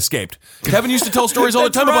released, but escaped. Kevin used to tell stories all the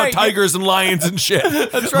time about tigers and lions and shit.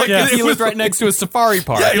 That's Right, Like, he lived right next to a safari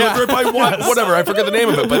park. Yeah, he lived right by whatever. I forget the name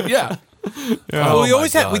of it, but yeah. Well, we Oh,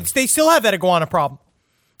 always my have. God. They still have that iguana problem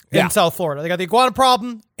in South Florida. They got the iguana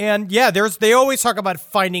problem, and they always talk about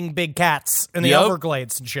finding big cats in the Yep.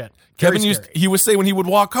 Everglades and shit. Kevin he would say when he would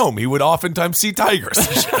walk home, he would oftentimes see tigers.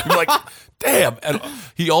 I'm like, damn. And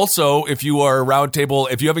he also, if you are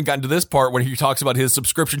Roundtable, if you haven't gotten to this part when he talks about his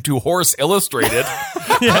subscription to Horse Illustrated,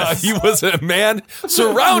 he was a man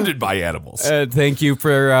surrounded by animals. Thank you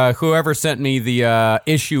for whoever sent me the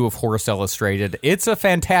issue of Horse Illustrated. It's a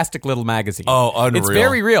fantastic little magazine. Oh, unreal. It's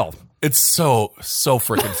very real. It's so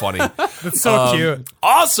freaking funny. It's so cute.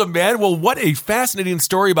 Awesome, man. Well, what a fascinating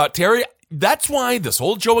story about Terry. That's why this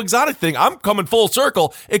whole Joe Exotic thing, I'm coming full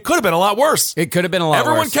circle. It could have been a lot worse. It could have been a lot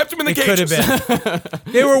Everyone worse. kept him in the It cages. could have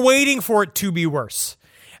been. They were waiting for it to be worse.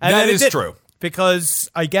 And That then it is didn't, true. Because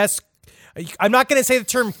I guess I'm not going to say the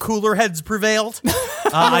term cooler heads prevailed.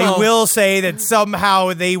 I will say that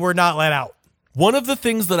somehow they were not let out. One of the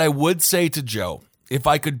things that I would say to Joe, if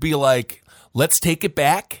I could be like, let's take it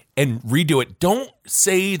back and redo it. Don't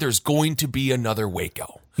say there's going to be another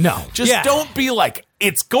Waco. No. Just don't be like,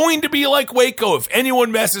 it's going to be like Waco. If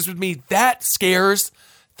anyone messes with me, that scares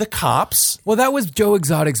the cops. Well, that was Joe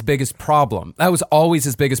Exotic's biggest problem. That was always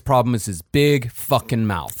his biggest problem, is his big fucking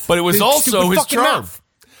mouth. But it was Big, also stupid his fucking charm. mouth.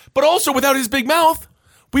 But also, without his big mouth,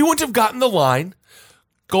 we wouldn't have gotten the line,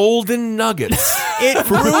 golden nuggets. It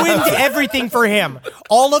ruined everything for him.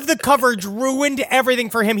 All of the coverage ruined everything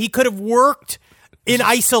for him. He could have worked in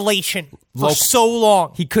isolation for so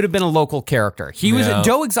long. He could have been a local character.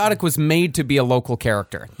 Joe Exotic was made to be a local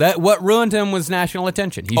character. What ruined him was national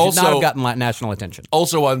attention. He should not have gotten national attention.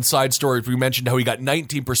 Also, on side stories, we mentioned how he got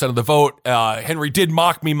 19% of the vote. Henry did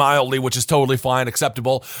mock me mildly, which is totally fine,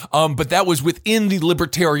 acceptable. But that was within the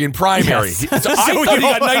Libertarian primary. Yes. So I thought he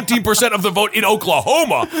got 19% of the vote in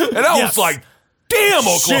Oklahoma, and I was like, damn,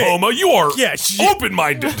 Oklahoma, you are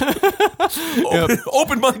open-minded.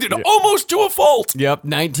 Open-minded almost to a fault. Yep,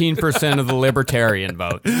 19% of the Libertarian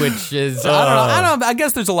vote, which is, I don't know. I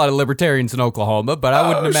guess there's a lot of Libertarians in Oklahoma, but I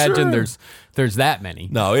wouldn't imagine there's that many.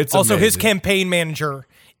 No, it's also amazing. His campaign manager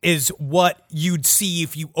is what you'd see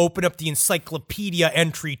if you open up the encyclopedia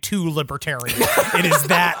entry to Libertarian. It is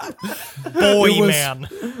that man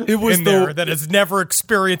in there that has never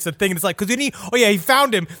experienced a thing. And it's like, because he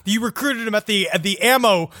found him. You recruited him at the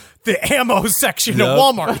ammo section of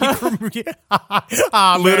Walmart.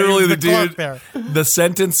 Literally, the dude. there. The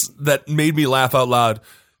sentence that made me laugh out loud.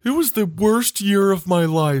 It was the worst year of my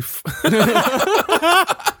life.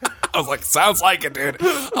 I was like, sounds like it, dude.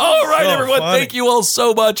 All right, everyone. Funny. Thank you all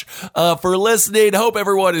so much for listening. Hope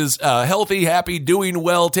everyone is healthy, happy, doing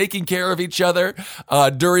well, taking care of each other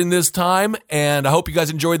during this time. And I hope you guys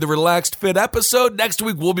enjoyed the Relaxed Fit episode. Next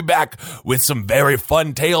week, we'll be back with some very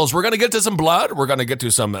fun tales. We're going to get to some blood. We're going to get to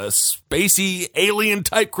some spacey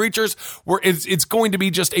alien-type creatures. It's going to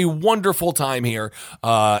be just a wonderful time here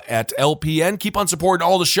at LPN. Keep on supporting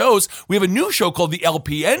all the shows. We have a new show called the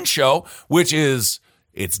LPN Show, which is...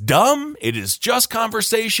 It's dumb. It is just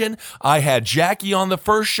conversation. I had Jackie on the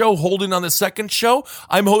first show, Holden on the second show.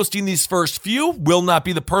 I'm hosting these first few. Will not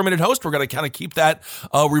be the permanent host. We're going to kind of keep that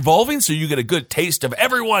revolving so you get a good taste of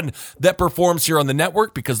everyone that performs here on the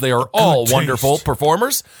network because they are all wonderful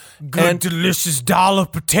performers. Good, delicious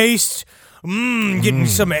dollop of taste. Getting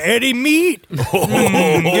some Eddie meat.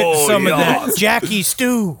 Getting some of that Jackie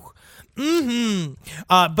stew.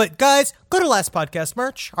 But guys, go to Last Podcast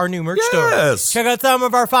merch, our new merch store. Check out some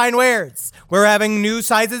of our fine wares. We're having new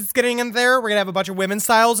sizes getting in there. We're gonna have a bunch of women's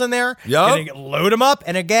styles in there. Yep. Load them up.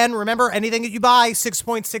 And again, remember, anything that you buy,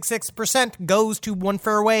 6.66% goes to One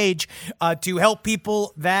Fair Wage to help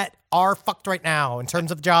people that are fucked right now in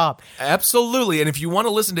terms of job. Absolutely. And if you want to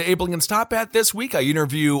listen to Ablingen's Top Hat this week, I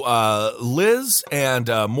interview Liz and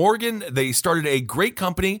Morgan. They started a great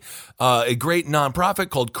company, a great nonprofit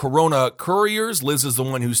called Corona Couriers. Liz is the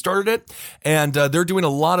one who started it. And they're doing a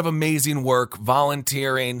lot of amazing work,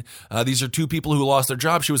 volunteering. These are two people who lost their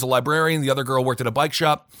job. She was a librarian. The other girl worked at a bike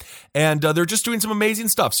shop. And they're just doing some amazing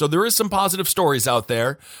stuff. So there is some positive stories out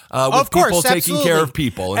there with people taking care of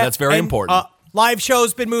people. And that's very important. Live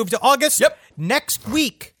show's been moved to August. Yep. Next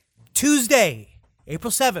week, Tuesday, April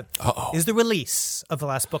 7th, is the release of The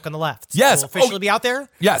Last Book on the Left. Yes. It will officially be out there.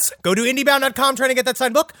 Yes. Go to indiebound.com trying to get that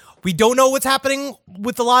signed book. We don't know what's happening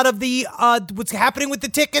with a lot of the, what's happening with the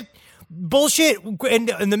ticket bullshit and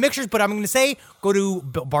the mixtures, but I'm going to say go to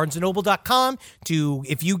barnesandnoble.com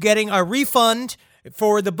if you getting a refund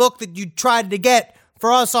for the book that you tried to get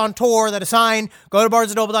for us on tour that is signed, go to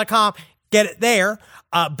barnesandnoble.com, get it there.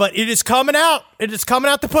 But it is coming out. It is coming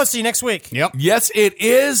out the pussy next week. Yep. Yes, it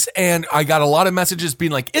is. And I got a lot of messages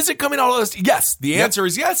being like, is it coming out? Yes. The answer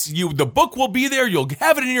is yes. The book will be there. You'll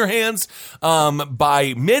have it in your hands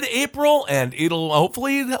by mid-April, and it'll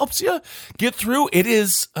hopefully it helps you get through. It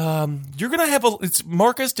is, you're going to have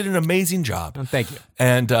Marcus did an amazing job. Thank you.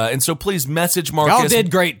 And so please message Marcus. Y'all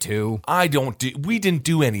did great too. We didn't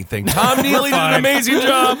do anything. Tom Neely did an amazing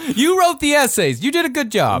job. You wrote the essays. You did a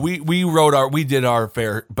good job. We did our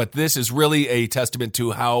fair, but this is really a testament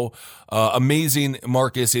to how amazing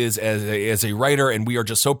Marcus is as a writer, and we are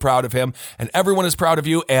just so proud of him, and everyone is proud of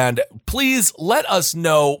you. And please let us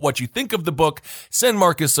know what you think of the book. Send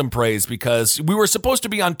Marcus some praise, because we were supposed to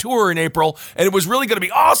be on tour in April, and it was really going to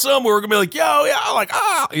be awesome. We were going to be like,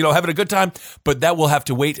 having a good time, but that will have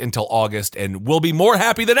to wait until August, and we'll be more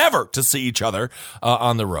happy than ever to see each other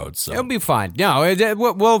on the road. So it'll be fine. No,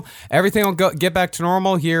 everything will get back to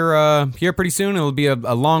normal here pretty soon. It'll be a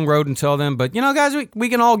long road until then, but guys, we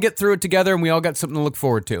can all get through it together, and we all got something to look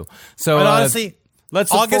forward to. So honestly,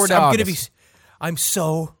 let's look forward to August. I'm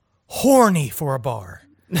so horny for a bar.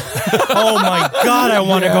 Oh my God, I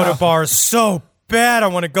want to go to bars so bad. I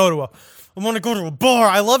want to go to a bar.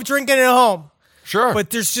 I love drinking at home. Sure. But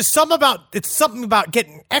there's just something about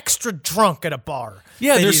getting extra drunk at a bar.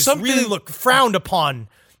 Yeah, that there's something really frowned upon,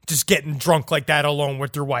 just getting drunk like that alone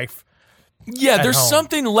with your wife. Yeah, there's home.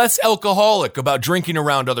 something less alcoholic about drinking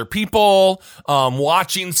around other people,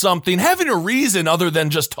 watching something, having a reason other than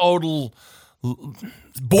just total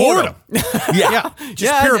Boredom. Yeah.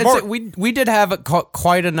 Just pure boredom. We did have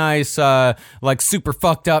quite a nice, like super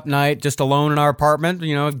fucked up night, just alone in our apartment.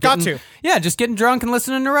 You know, just getting drunk and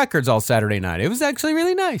listening to records all Saturday night. It was actually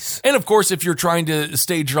really nice. And of course, if you're trying to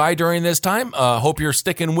stay dry during this time, hope you're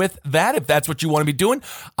sticking with that. If that's what you want to be doing,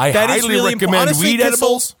 I highly recommend honestly, weed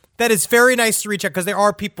edibles. That is very nice to reach out because there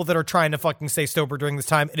are people that are trying to fucking stay sober during this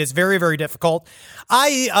time. It is very, very difficult.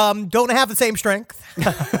 I don't have the same strength.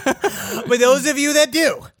 But those of you that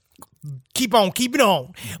do, keep on keeping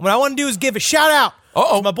on. What I want to do is give a shout out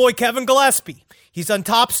to my boy Kevin Gillespie. He's on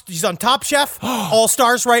Top Chef, All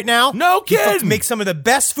Stars right now. No kidding. He makes some of the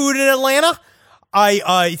best food in Atlanta.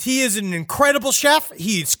 He is an incredible chef.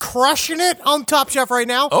 He's crushing it on Top Chef right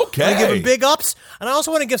now. Okay. I give him big ups. And I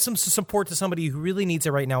also want to give some support to somebody who really needs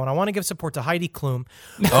it right now. And I want to give support to Heidi Klum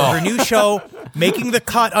for her new show, Making the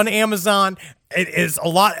Cut on Amazon. It is a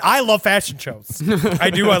lot. I love fashion shows. I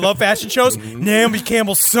do. I love fashion shows. Naomi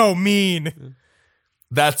Campbell's so mean.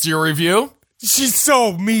 That's your review? She's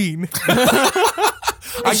so mean.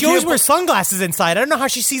 And she always wears sunglasses inside. I don't know how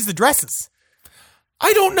she sees the dresses.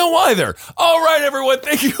 I don't know either. All right, everyone.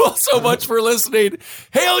 Thank you all so much for listening.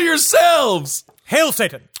 Hail yourselves. Hail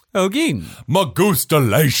Satan. Ogin.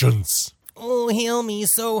 Magustalations. Oh, hail me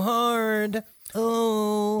so hard.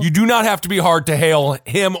 Oh. You do not have to be hard to hail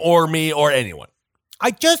him or me or anyone. I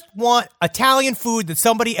just want Italian food that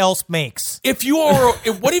somebody else makes.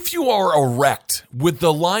 What if you are erect? Would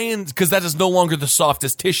the lion, because that is no longer the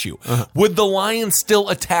softest tissue, would the lion still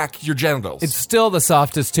attack your genitals? It's still the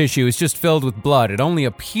softest tissue. It's just filled with blood. It only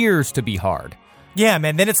appears to be hard. Yeah,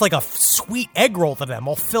 man. Then it's like a sweet egg roll to them,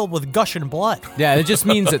 all filled with gushing blood. Yeah, it just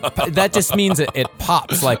means it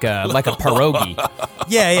pops like a pierogi.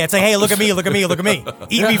 Yeah. It's like, hey, look at me.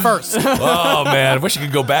 Eat me first. Oh man, I wish I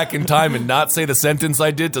could go back in time and not say the sentence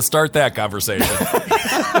I did to start that conversation.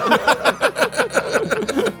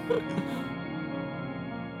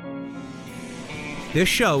 This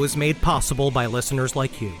show is made possible by listeners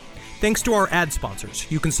like you. Thanks to our ad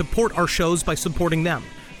sponsors, you can support our shows by supporting them.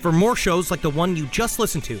 For more shows like the one you just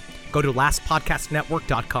listened to, go to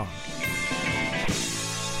lastpodcastnetwork.com.